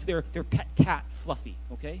loves their pet cat, Fluffy,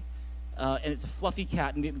 okay? And it's a fluffy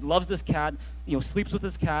cat, and he loves this cat, sleeps with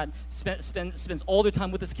this cat, spends all their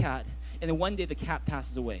time with this cat, and then one day the cat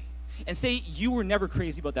passes away. And say you were never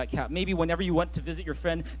crazy about that cat. Maybe whenever you went to visit your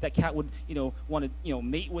friend, that cat would, want to,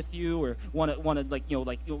 mate with you, or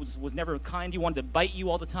was never kind. You wanted to bite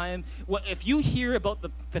you all the time. Well, if you hear about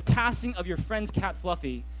the passing of your friend's cat,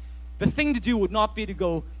 Fluffy, the thing to do would not be to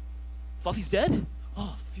go, Fluffy's dead?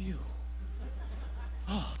 Oh, phew.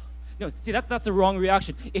 Oh. No, see, that's the wrong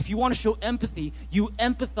reaction. If you want to show empathy, you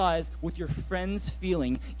empathize with your friend's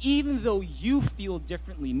feeling, even though you feel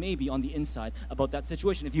differently, maybe on the inside, about that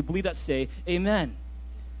situation. If you believe that, say amen.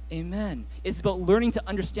 Amen. It's about learning to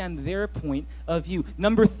understand their point of view.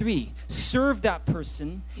 Number 3, serve that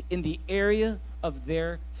person in the area of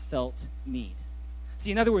their felt need.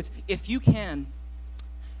 See, in other words, if you can,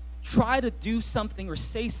 try to do something or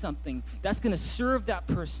say something that's going to serve that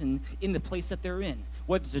person in the place that they're in.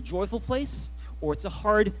 Whether it's a joyful place or it's a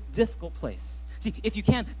hard, difficult place. See, if you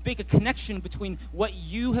can, make a connection between what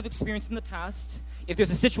you have experienced in the past, if there's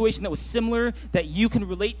a situation that was similar that you can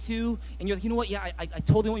relate to, and you're like, you know what, yeah, I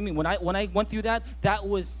totally know what you mean. When I went through that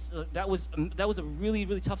was a really,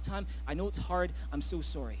 really tough time. I know it's hard. I'm so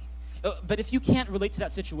sorry. But if you can't relate to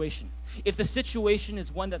that situation, if the situation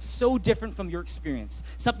is one that's so different from your experience,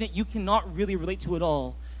 something that you cannot really relate to at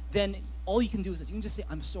all, then all you can do is you can just say,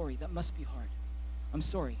 I'm sorry, that must be hard. I'm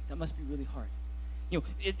sorry, that must be really hard.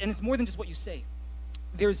 And it's more than just what you say.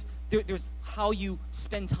 There's how you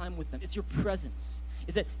spend time with them. It's your presence.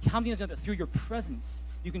 is that how many of us know that through your presence,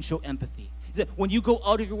 you can show empathy? Is that when you go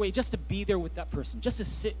out of your way just to be there with that person, just to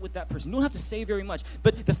sit with that person, you don't have to say very much,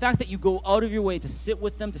 but the fact that you go out of your way to sit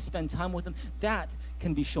with them, to spend time with them, that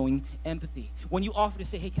can be showing empathy. When you offer to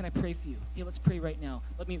say, hey, can I pray for you? Hey, let's pray right now.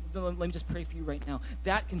 Let me just pray for you right now.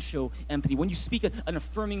 That can show empathy. When you speak an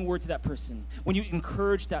affirming word to that person, when you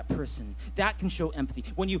encourage that person, that can show empathy.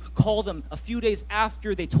 When you call them a few days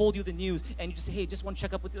after they told you the news, and you just say, hey, just want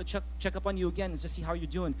to check up on you again, and just see how you're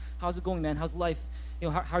doing. How's it going, man? How's life?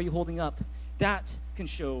 How are you holding up? That can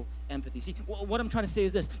show empathy. See, what I'm trying to say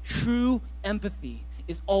is this. True empathy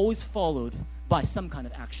is always followed by some kind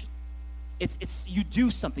of action. It's you do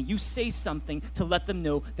something. You say something to let them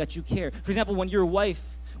know that you care. For example, when your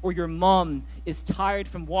wife or your mom is tired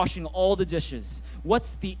from washing all the dishes,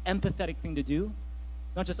 what's the empathetic thing to do?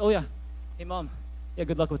 Not just, oh yeah, hey mom, yeah,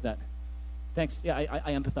 good luck with that. Thanks, yeah,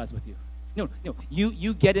 I empathize with you. No,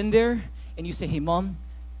 you get in there and you say, hey mom,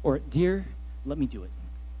 or dear, let me do it.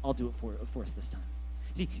 I'll do it for us this time.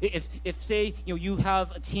 See, if say, you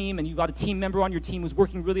have a team and you got a team member on your team who's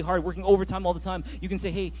working really hard, working overtime all the time, you can say,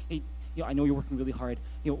 hey, I know you're working really hard.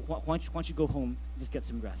 Why don't you go home and just get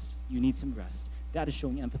some rest? You need some rest. That is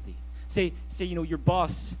showing empathy. Say, your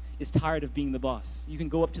boss is tired of being the boss. You can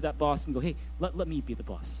go up to that boss and go, hey, let me be the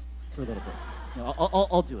boss for a little bit.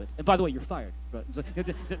 I'll do it. And by the way, you're fired. But,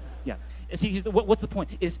 yeah. See, what's the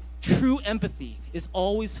point? Is true empathy is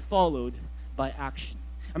always followed by action.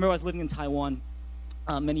 I remember I was living in Taiwan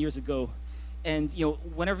many years ago, and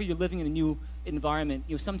whenever you're living in a new environment,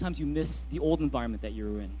 sometimes you miss the old environment that you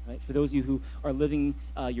were in, right? For those of you who are living,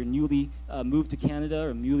 you're newly moved to Canada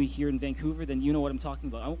or newly here in Vancouver, then you know what I'm talking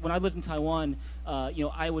about. When I lived in Taiwan,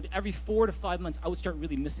 I would every 4 to 5 months I would start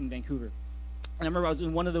really missing Vancouver. And I remember I was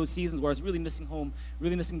in one of those seasons where I was really missing home,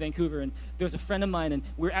 really missing Vancouver. And there was a friend of mine, and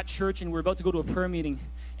we were at church, and we were about to go to a prayer meeting.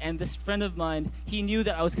 And this friend of mine, he knew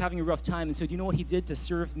that I was having a rough time. And so do you know what he did to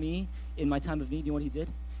serve me in my time of need? Do you know what he did?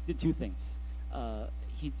 He did 2 things.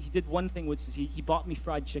 He did one thing, which is he bought me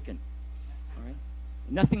fried chicken. All right?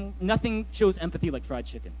 Nothing shows empathy like fried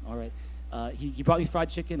chicken. All right? He brought me fried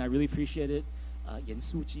chicken. I really appreciate it.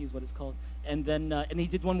 Yansuchi is what it's called. And then he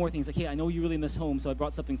did one more thing. He's like, hey, I know you really miss home, so I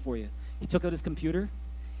brought something for you. He took out his computer,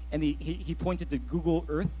 and he pointed to Google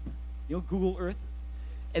Earth, Google Earth,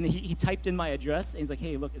 and he typed in my address, and he's like,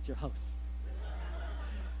 hey, look, it's your house.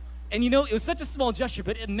 And it was such a small gesture,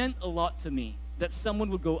 but it meant a lot to me that someone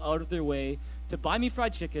would go out of their way to buy me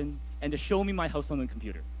fried chicken and to show me my house on the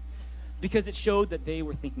computer. Because it showed that they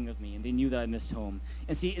were thinking of me and they knew that I missed home.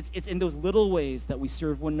 And see, it's in those little ways that we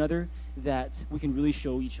serve one another that we can really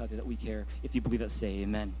show each other that we care. If you believe that, say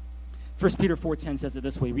amen. 1 Peter 4:10 says it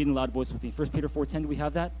this way. Read in a loud voice with me. 1 Peter 4:10, do we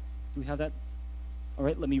have that? Do we have that? All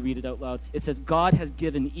right, let me read it out loud. It says, God has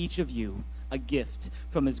given each of you a gift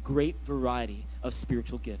from his great variety of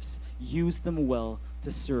spiritual gifts. Use them well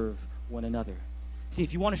to serve one another. See,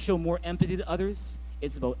 if you want to show more empathy to others,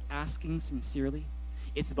 it's about asking sincerely.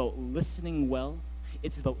 It's about listening well.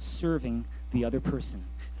 It's about serving the other person.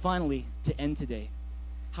 Finally, to end today,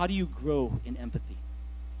 how do you grow in empathy?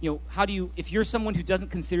 If you're someone who doesn't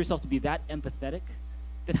consider yourself to be that empathetic,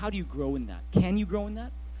 then how do you grow in that? Can you grow in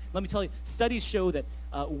that? Let me tell you, studies show that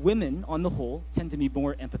women, on the whole, tend to be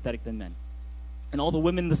more empathetic than men. And all the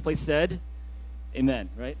women in this place said, amen,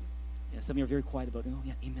 right? Yeah, some of you are very quiet about it. Oh,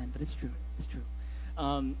 yeah, amen, but it's true. It's true.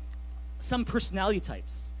 Some personality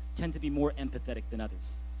types tend to be more empathetic than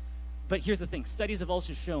others. But here's the thing. Studies have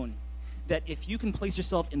also shown that if you can place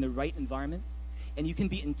yourself in the right environment and you can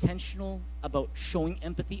be intentional about showing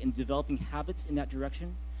empathy and developing habits in that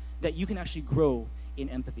direction, that you can actually grow in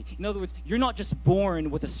empathy. In other words, you're not just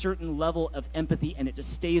born with a certain level of empathy and it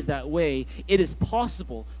just stays that way. It is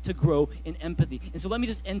possible to grow in empathy. And so let me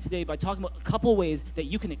just end today by talking about a couple ways that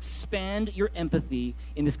you can expand your empathy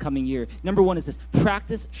in this coming year. Number one is this: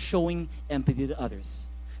 practice showing empathy to others.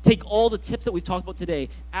 Take all the tips that we've talked about today: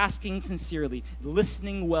 asking sincerely,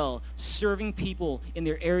 listening well, serving people in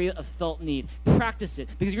their area of felt need. Practice it,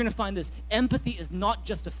 because you're going to find this: empathy is not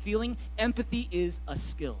just a feeling, empathy is a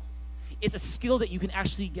skill. It's a skill that you can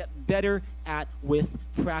actually get better at with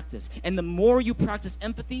practice. And the more you practice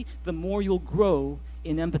empathy, the more you'll grow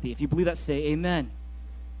in empathy. If you believe that, say amen.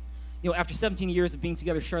 After 17 years of being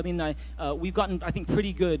together, Charlene and I, we've gotten, I think,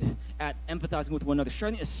 pretty good at empathizing with one another.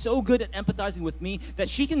 Charlene is so good at empathizing with me that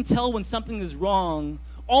she can tell when something is wrong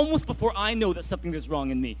almost before I know that something is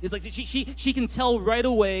wrong in me. It's like she can tell right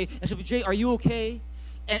away, and she'll be, Jay, are you okay?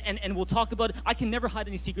 And we'll talk about it. I can never hide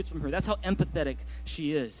any secrets from her. That's how empathetic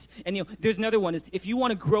she is. And there's another one is, if you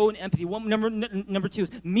want to grow in empathy, number two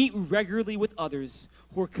is meet regularly with others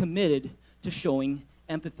who are committed to showing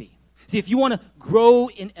empathy. See, if you want to grow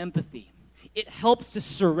in empathy, it helps to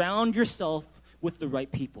surround yourself with the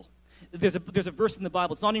right people. There's a verse in the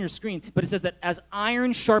Bible, it's not on your screen, but it says that as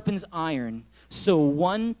iron sharpens iron, so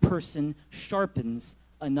one person sharpens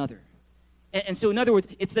another. And so in other words,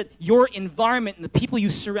 it's that your environment and the people you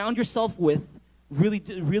surround yourself with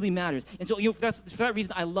really matters. And so, for that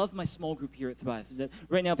reason, I love my small group here at Thrive. Is that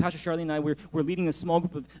right now, Pastor Charlie and I, we're leading a small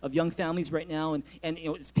group of young families right now, and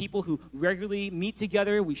it's people who regularly meet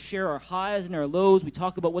together. We share our highs and our lows. We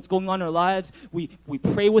talk about what's going on in our lives. We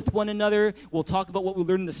pray with one another. We'll talk about what we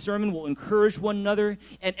learned in the sermon. We'll encourage one another.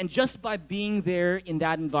 And just by being there in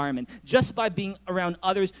that environment, just by being around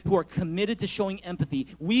others who are committed to showing empathy,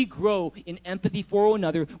 we grow in empathy for one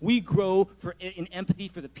another. We grow in empathy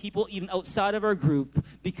for the people even outside of our group,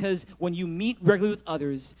 because when you meet regularly with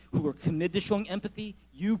others who are committed to showing empathy,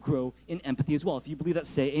 you grow in empathy as well. If you believe that,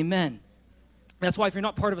 say amen. That's why if you're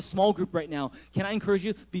not part of a small group right now, can I encourage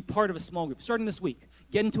you, be part of a small group. Starting this week,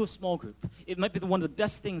 get into a small group. It might be one of the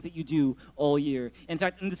best things that you do all year. In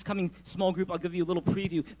fact, in this coming small group, I'll give you a little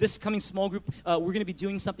preview. This coming small group, we're going to be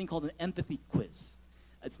doing something called an empathy quiz.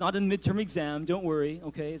 It's not a midterm exam. Don't worry.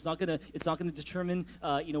 Okay, it's not gonna determine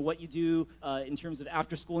what you do in terms of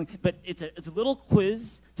after schooling. But it's a little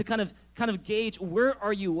quiz to kind of gauge where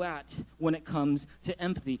are you at when it comes to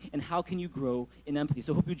empathy and how can you grow in empathy.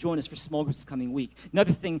 So I hope you join us for small groups this coming week.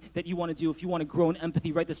 Another thing that you want to do if you want to grow in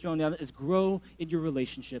empathy, write this down, is grow in your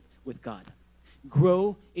relationship with God.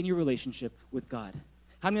 Grow in your relationship with God.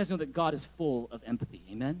 How many of you guys know that God is full of empathy?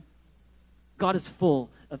 Amen. God is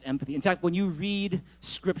full of empathy. In fact, when you read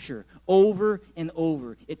Scripture over and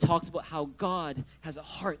over, it talks about how God has a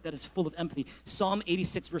heart that is full of empathy. Psalm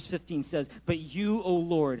 86, verse 15 says, "But you, O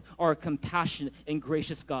Lord, are a compassionate and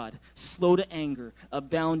gracious God, slow to anger,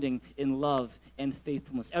 abounding in love and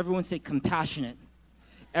faithfulness." Everyone say compassionate.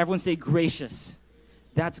 Everyone say gracious.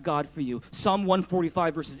 That's God for you. Psalm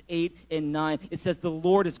 145, verses 8 and 9, it says, "The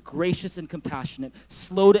Lord is gracious and compassionate,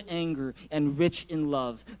 slow to anger, and rich in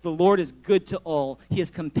love. The Lord is good to all. He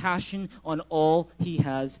has compassion on all he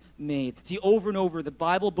has made." See, over and over, the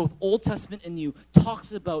Bible, both Old Testament and New,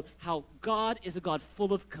 talks about how God is a God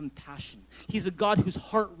full of compassion. He's a God whose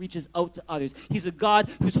heart reaches out to others. He's a God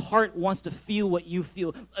whose heart wants to feel what you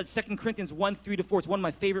feel. 2 Corinthians 1, 3-4, it's one of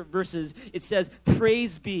my favorite verses. It says,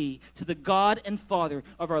 "Praise be to the God and Father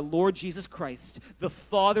of our Lord Jesus Christ, the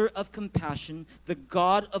Father of compassion, the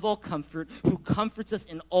God of all comfort, who comforts us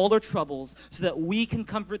in all our troubles, so that we can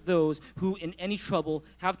comfort those who in any trouble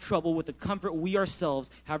have trouble with the comfort we ourselves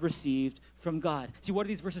have received from God." See, what are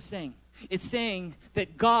these verses saying? It's saying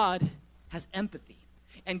that God has empathy,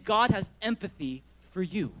 and God has empathy for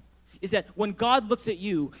you. Is that when God looks at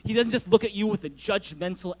you, he doesn't just look at you with a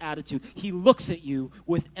judgmental attitude. He looks at you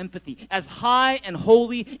with empathy. As high and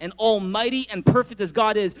holy and almighty and perfect as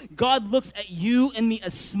God is, God looks at you and me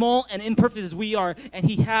as small and imperfect as we are, and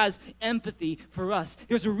he has empathy for us.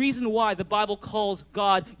 There's a reason why the Bible calls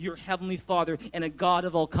God your heavenly Father and a God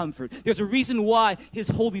of all comfort. There's a reason why his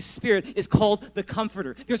Holy Spirit is called the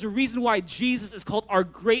Comforter. There's a reason why Jesus is called our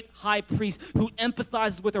great high priest who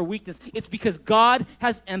empathizes with our weakness. It's because God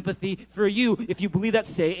has empathy for you. If you believe that,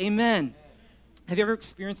 say amen. Have you ever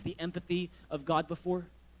experienced the empathy of God before?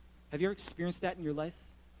 Have you ever experienced that in your life?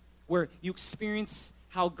 Where you experience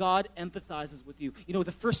how God empathizes with you. You know,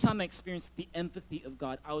 the first time I experienced the empathy of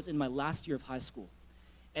God, I was in my last year of high school.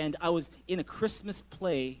 And I was in a Christmas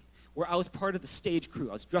play where I was part of the stage crew.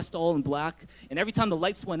 I was dressed all in black. And every time the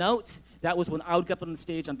lights went out, that was when I would get up on the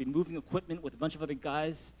stage. I'd be moving equipment with a bunch of other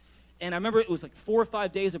guys. And I remember it was like 4 or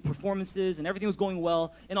 5 days of performances, and everything was going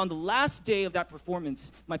well. And on the last day of that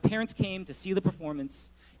performance, my parents came to see the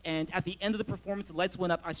performance. And at the end of the performance, the lights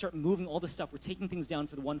went up. I started moving all the stuff. We're taking things down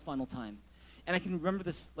for the one final time. And I can remember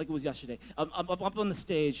this like it was yesterday. I'm up on the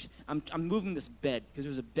stage. I'm moving this bed because there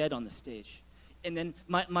was a bed on the stage. And then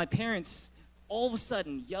my parents all of a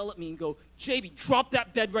sudden yell at me and go, "JB, drop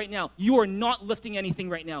that bed right now. You are not lifting anything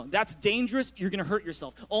right now. That's dangerous. You're going to hurt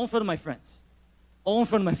yourself." All in front of my friends. All in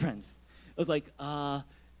front of my friends. I was like,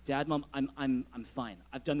 "Dad, Mom, I'm fine.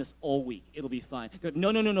 I've done this all week. It'll be fine." They're like,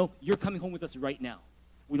 No. You're coming home with us right now.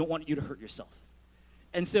 We don't want you to hurt yourself."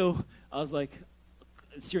 And so I was like,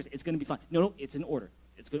 "Seriously, it's going to be fine." No, it's in order.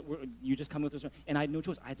 It's good. You just come with us. And I had no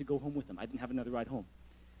choice. I had to go home with them. I didn't have another ride home.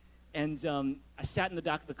 And I sat in the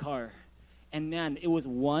back of the car, and man, it was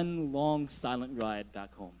one long silent ride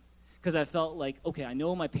back home. Because I felt like, okay, I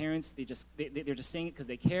know my parents, they're just saying it because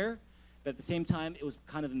they care. But at the same time, it was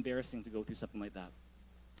kind of embarrassing to go through something like that.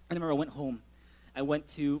 I remember I went home. I went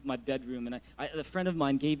to my bedroom, and a friend of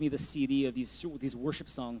mine gave me the CD of these worship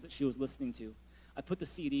songs that she was listening to. I put the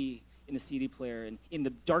CD in the CD player, and in the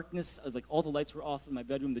darkness, I was like, all the lights were off in my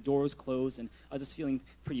bedroom, the door was closed, and I was just feeling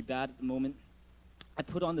pretty bad at the moment. I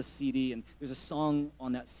put on the CD, and there's a song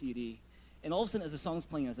on that CD, and all of a sudden, as the song's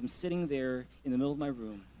playing, as I'm sitting there in the middle of my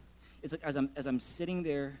room, it's like as I'm sitting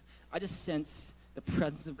there, I just sense the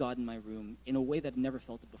presence of God in my room in a way that I'd never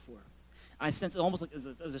felt it before. I sense it almost like as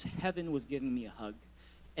if heaven was giving me a hug,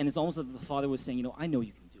 and it's almost like the Father was saying, I know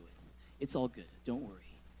you can do it. It's all good. Don't worry.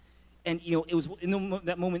 And, it was in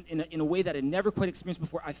that moment, in a way that I'd never quite experienced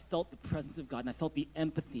before, I felt the presence of God, and I felt the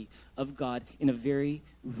empathy of God in a very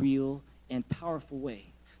real and powerful way,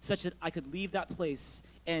 such that I could leave that place,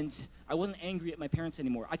 and I wasn't angry at my parents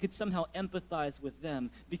anymore. I could somehow empathize with them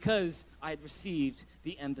because I had received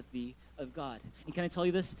the empathy of God. And can I tell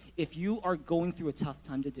you this? If you are going through a tough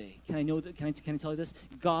time today, can I tell you this?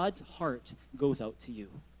 God's heart goes out to you.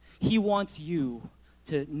 He wants you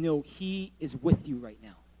to know He is with you right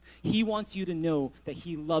now. He wants you to know that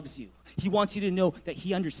He loves you. He wants you to know that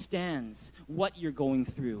He understands what you're going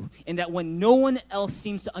through, and that when no one else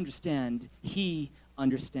seems to understand, He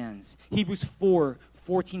understands. Hebrews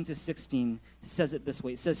 4:14-16 says it this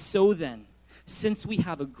way. It says, "So then, since we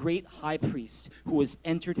have a great high priest who has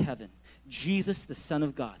entered heaven, Jesus, the Son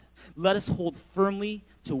of God, let us hold firmly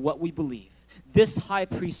to what we believe. This high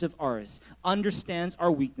priest of ours understands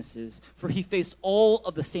our weaknesses, for he faced all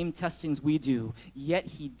of the same testings we do, yet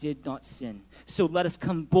he did not sin. So let us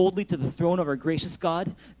come boldly to the throne of our gracious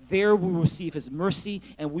God. There we will receive his mercy,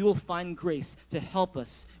 and we will find grace to help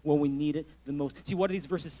us when we need it the most." See, what are these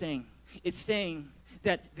verses saying? It's saying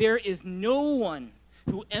that there is no one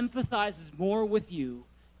who empathizes more with you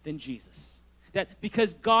than Jesus. That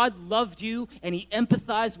because God loved you and He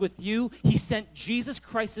empathized with you, He sent Jesus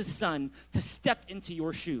Christ, His Son, to step into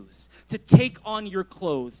your shoes, to take on your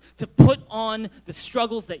clothes, to put on the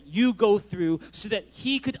struggles that you go through so that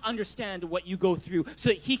He could understand what you go through, so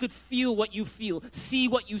that He could feel what you feel, see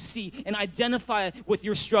what you see, and identify with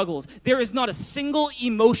your struggles. There is not a single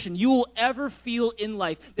emotion you will ever feel in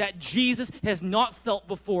life that Jesus has not felt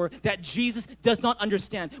before, that Jesus does not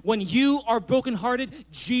understand. When you are brokenhearted,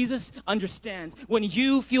 Jesus understands. When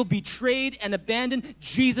you feel betrayed and abandoned,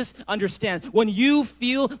 Jesus understands. When you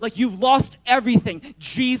feel like you've lost everything,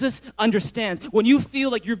 Jesus understands. When you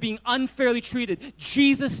feel like you're being unfairly treated,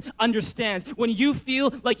 Jesus understands. When you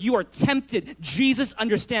feel like you are tempted, Jesus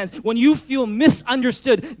understands. When you feel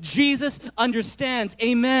misunderstood, Jesus understands.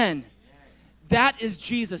 Amen. That is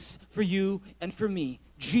Jesus for you and for me.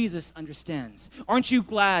 Jesus understands. Aren't you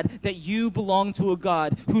glad that you belong to a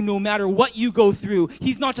God who, no matter what you go through,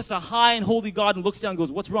 He's not just a high and holy God and looks down and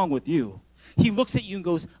goes, "What's wrong with you?" He looks at you and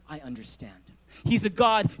goes, "I understand." He's a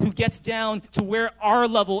God who gets down to where our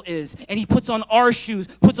level is, and He puts on our shoes,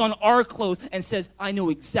 puts on our clothes, and says, "I know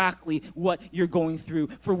exactly what you're going through."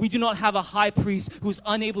 For we do not have a high priest who's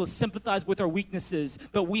unable to sympathize with our weaknesses,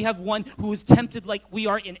 but we have one who is tempted like we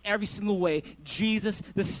are in every single way, Jesus,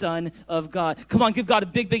 the Son of God. Come on, give God a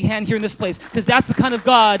big, big hand here in this place, because that's the kind of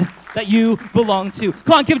God that you belong to.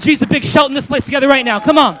 Come on, give Jesus a big shout in this place together right now.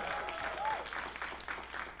 Come on.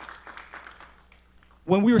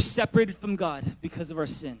 When we were separated from God because of our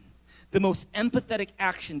sin, the most empathetic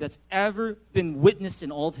action that's ever been witnessed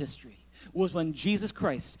in all of history was when Jesus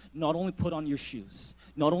Christ not only put on your shoes,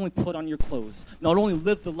 not only put on your clothes, not only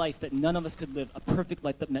lived the life that none of us could live, a perfect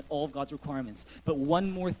life that met all of God's requirements, but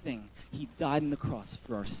one more thing, He died on the cross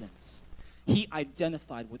for our sins. He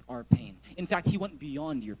identified with our pain. In fact, He went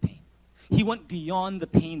beyond your pain. He went beyond the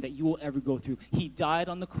pain that you will ever go through. He died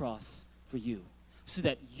on the cross for you, so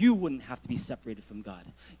that you wouldn't have to be separated from God.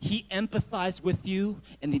 He empathized with you,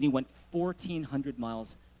 and then He went 1,400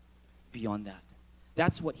 miles beyond that.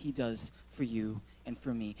 That's what He does for you and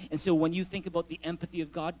for me. And so when you think about the empathy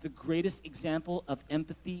of God, the greatest example of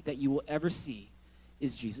empathy that you will ever see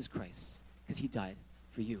is Jesus Christ, because He died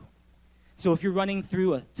for you. So if you're running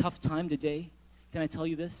through a tough time today, can I tell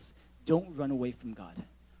you this? Don't run away from God.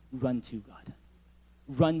 Run to God.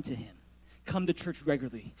 Run to Him. Come to church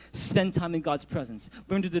regularly. Spend time in God's presence.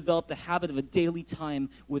 Learn to develop the habit of a daily time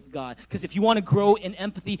with God. Because if you want to grow in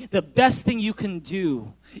empathy, the best thing you can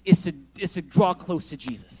do is to draw close to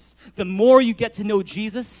Jesus. The more you get to know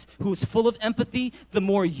Jesus, who is full of empathy, the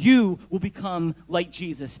more you will become like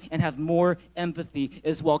Jesus and have more empathy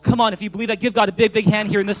as well. Come on, if you believe that, give God a big, big hand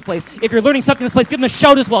here in this place. If you're learning something in this place, give Him a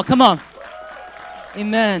shout as well. Come on.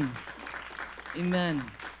 Amen. Amen.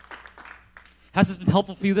 Has this been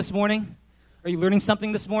helpful for you this morning? Are you learning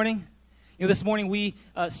something this morning? This morning we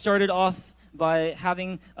started off by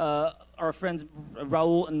having our our friends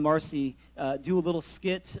Raul and Marcy do a little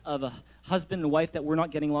skit of a husband and wife that we're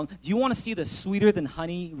not getting along. Do you want to see the sweeter than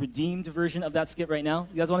honey redeemed version of that skit right now?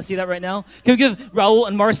 You guys want to see that right now? Can we give Raul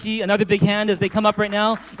and Marcy another big hand as they come up right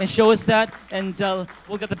now and show us that? And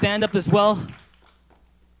we'll get the band up as well.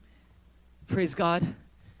 Praise God.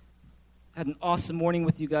 Had an awesome morning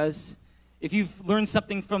with you guys. If you've learned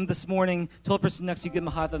something from this morning, tell the person next to you, give them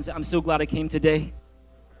a high five and say, I'm so glad I came today.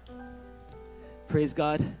 Praise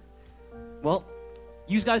God. Well,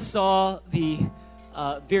 you guys saw the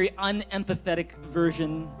very unempathetic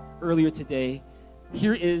version earlier today.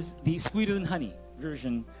 Here is the sweeter than honey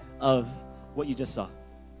version of what you just saw.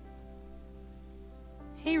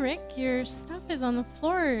 Hey, Rick, your stuff is on the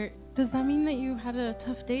floor. Does that mean that you had a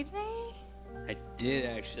tough day today? I did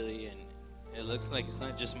actually, and it looks like it's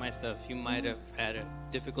not just my stuff. You might have had a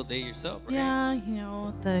difficult day yourself, right? Yeah, you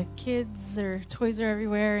know, the kids, their toys are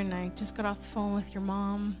everywhere, and I just got off the phone with your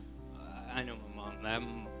mom. I know my mom. That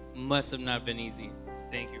must have not been easy.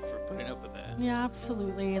 Thank you for putting up with that. Yeah,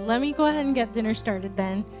 absolutely. Let me go ahead and get dinner started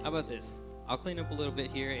then. How about this? I'll clean up a little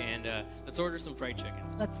bit here, and let's order some fried chicken.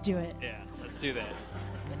 Let's do it. Yeah, let's do that.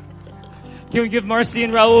 Can we give Marcy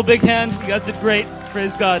and Raul a big hand? You guys did great.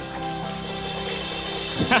 Praise God.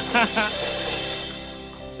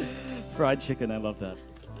 Fried chicken, I love that.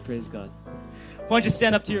 Praise God. Why don't you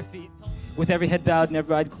stand up to your feet with every head bowed and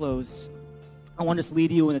every eye closed. I want to just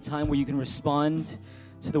lead you in a time where you can respond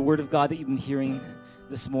to the word of God that you've been hearing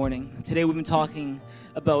this morning. Today we've been talking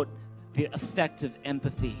about the effect of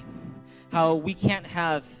empathy. How we can't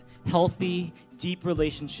have healthy, deep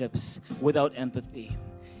relationships without empathy.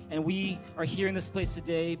 And we are here in this place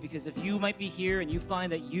today because if you might be here and you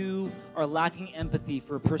find that you are lacking empathy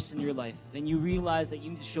for a person in your life, and you realize that you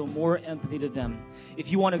need to show more empathy to them,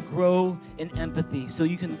 if you want to grow in empathy so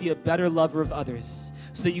you can be a better lover of others,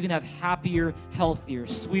 so that you can have happier, healthier,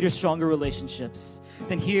 sweeter, stronger relationships,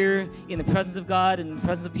 then here in the presence of God and in the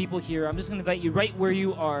presence of people here, I'm just going to invite you right where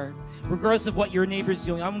you are, regardless of what your neighbor's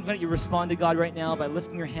doing. I'm going to invite you to respond to God right now by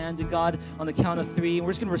lifting your hand to God on the count of 3. And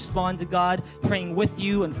we're just going to respond to God, praying with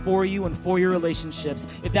you and for your relationships.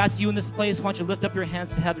 If that's you in this place, why don't you lift up your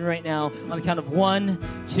hands to heaven right now on the count of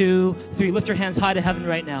 1, 2, 3. Lift your hands high to heaven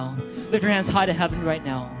right now. Lift your hands high to heaven right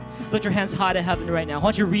now. Lift your hands high to heaven right now. Why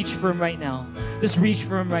don't you reach for him right now? Just reach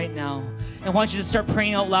for him right now. And why don't you just start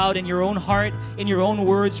praying out loud in your own heart, in your own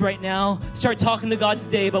words right now. Start talking to God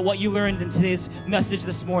today about what you learned in today's message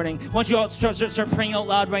this morning. Why don't you start praying out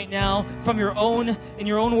loud right now from your own, in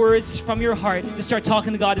your own words, from your heart. Just start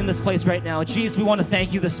talking to God in this place right now. Jesus, we want to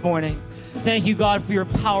thank you this morning. Thank you, God, for your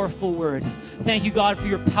powerful word. Thank you, God, for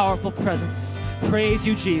your powerful presence. Praise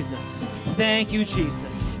you, Jesus. Thank you,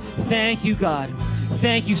 Jesus. Thank you, God.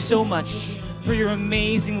 Thank you so much for your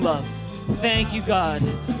amazing love. Thank you, God,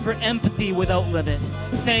 for empathy without limit.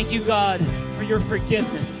 Thank you, God, for your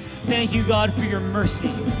forgiveness. Thank you, God, for your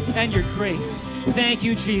mercy and your grace. Thank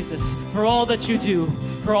you, Jesus, for all that you do,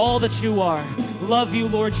 for all that you are. Love you,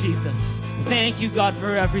 Lord Jesus. Thank you, God,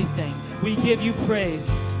 for everything. We give you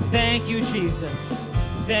praise. Thank you, Jesus.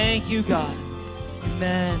 Thank you, God.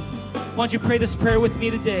 Amen. Why don't you pray this prayer with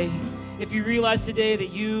me today? If you realize today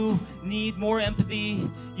that you need more empathy,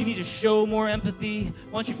 you need to show more empathy,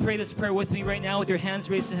 why don't you pray this prayer with me right now with your hands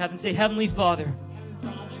raised to heaven. Say, Heavenly Father,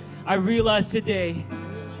 I realize today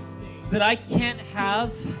that I can't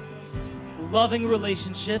have loving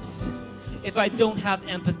relationships if I don't have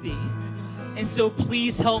empathy. And so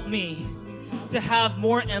please help me to have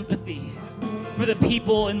more empathy for the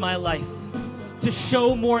people in my life, to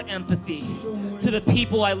show more empathy to the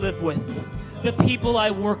people I live with, the people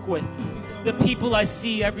I work with, the people I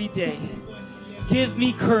see every day. Give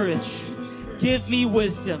me courage, give me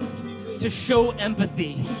wisdom to show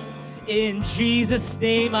empathy. In Jesus'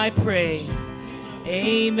 name I pray.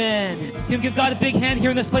 Amen. Can we give God a big hand here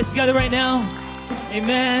in this place together right now?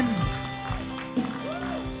 Amen.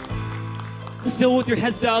 Still with your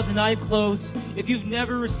heads bowed and eyes closed, if you've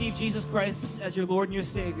never received Jesus Christ as your Lord and your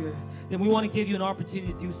Savior, then we want to give you an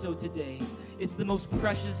opportunity to do so today. It's the most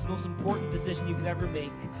precious, most important decision you could ever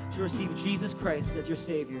make, to receive Jesus Christ as your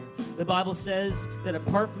Savior. The Bible says that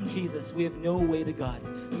apart from Jesus, we have no way to God.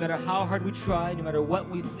 No matter how hard we try, no matter what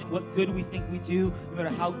good we think we do, no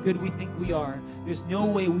matter how good we think we are, there's no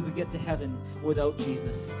way we could get to heaven without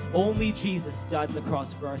Jesus. Only Jesus died on the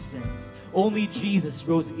cross for our sins. Only Jesus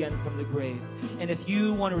rose again from the grave. And if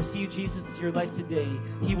you want to receive Jesus into your life today,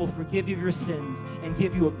 He will forgive you of your sins and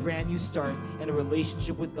give you a brand new start and a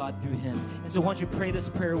relationship with God through Him. And so why don't you pray this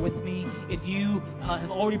prayer with me? If you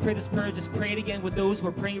have already prayed this prayer, just pray it again with those who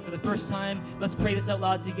are praying it for the first time. Let's pray this out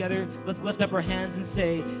loud together. Let's lift up our hands and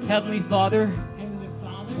say, Heavenly Father,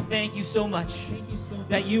 thank you so much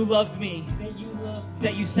that you loved me,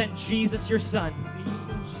 that you sent Jesus, your son,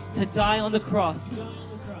 to die on the cross,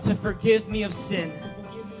 to forgive me of sin,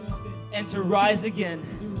 and to rise again,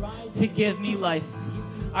 to give me life.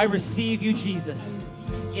 I receive you, Jesus,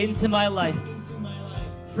 into my life.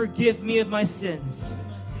 Forgive me of my sins,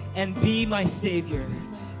 and be my Savior,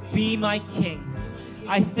 be my King.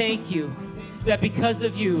 I thank you that because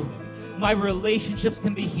of you, my relationships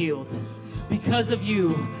can be healed. Because of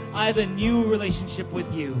you, I have a new relationship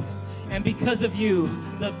with you. And because of you,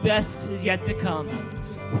 the best is yet to come.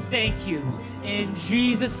 Thank you. In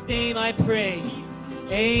Jesus' name I pray.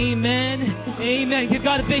 Amen. Amen. Give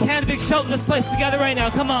God a big hand, a big shout in this place together right now.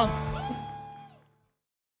 Come on.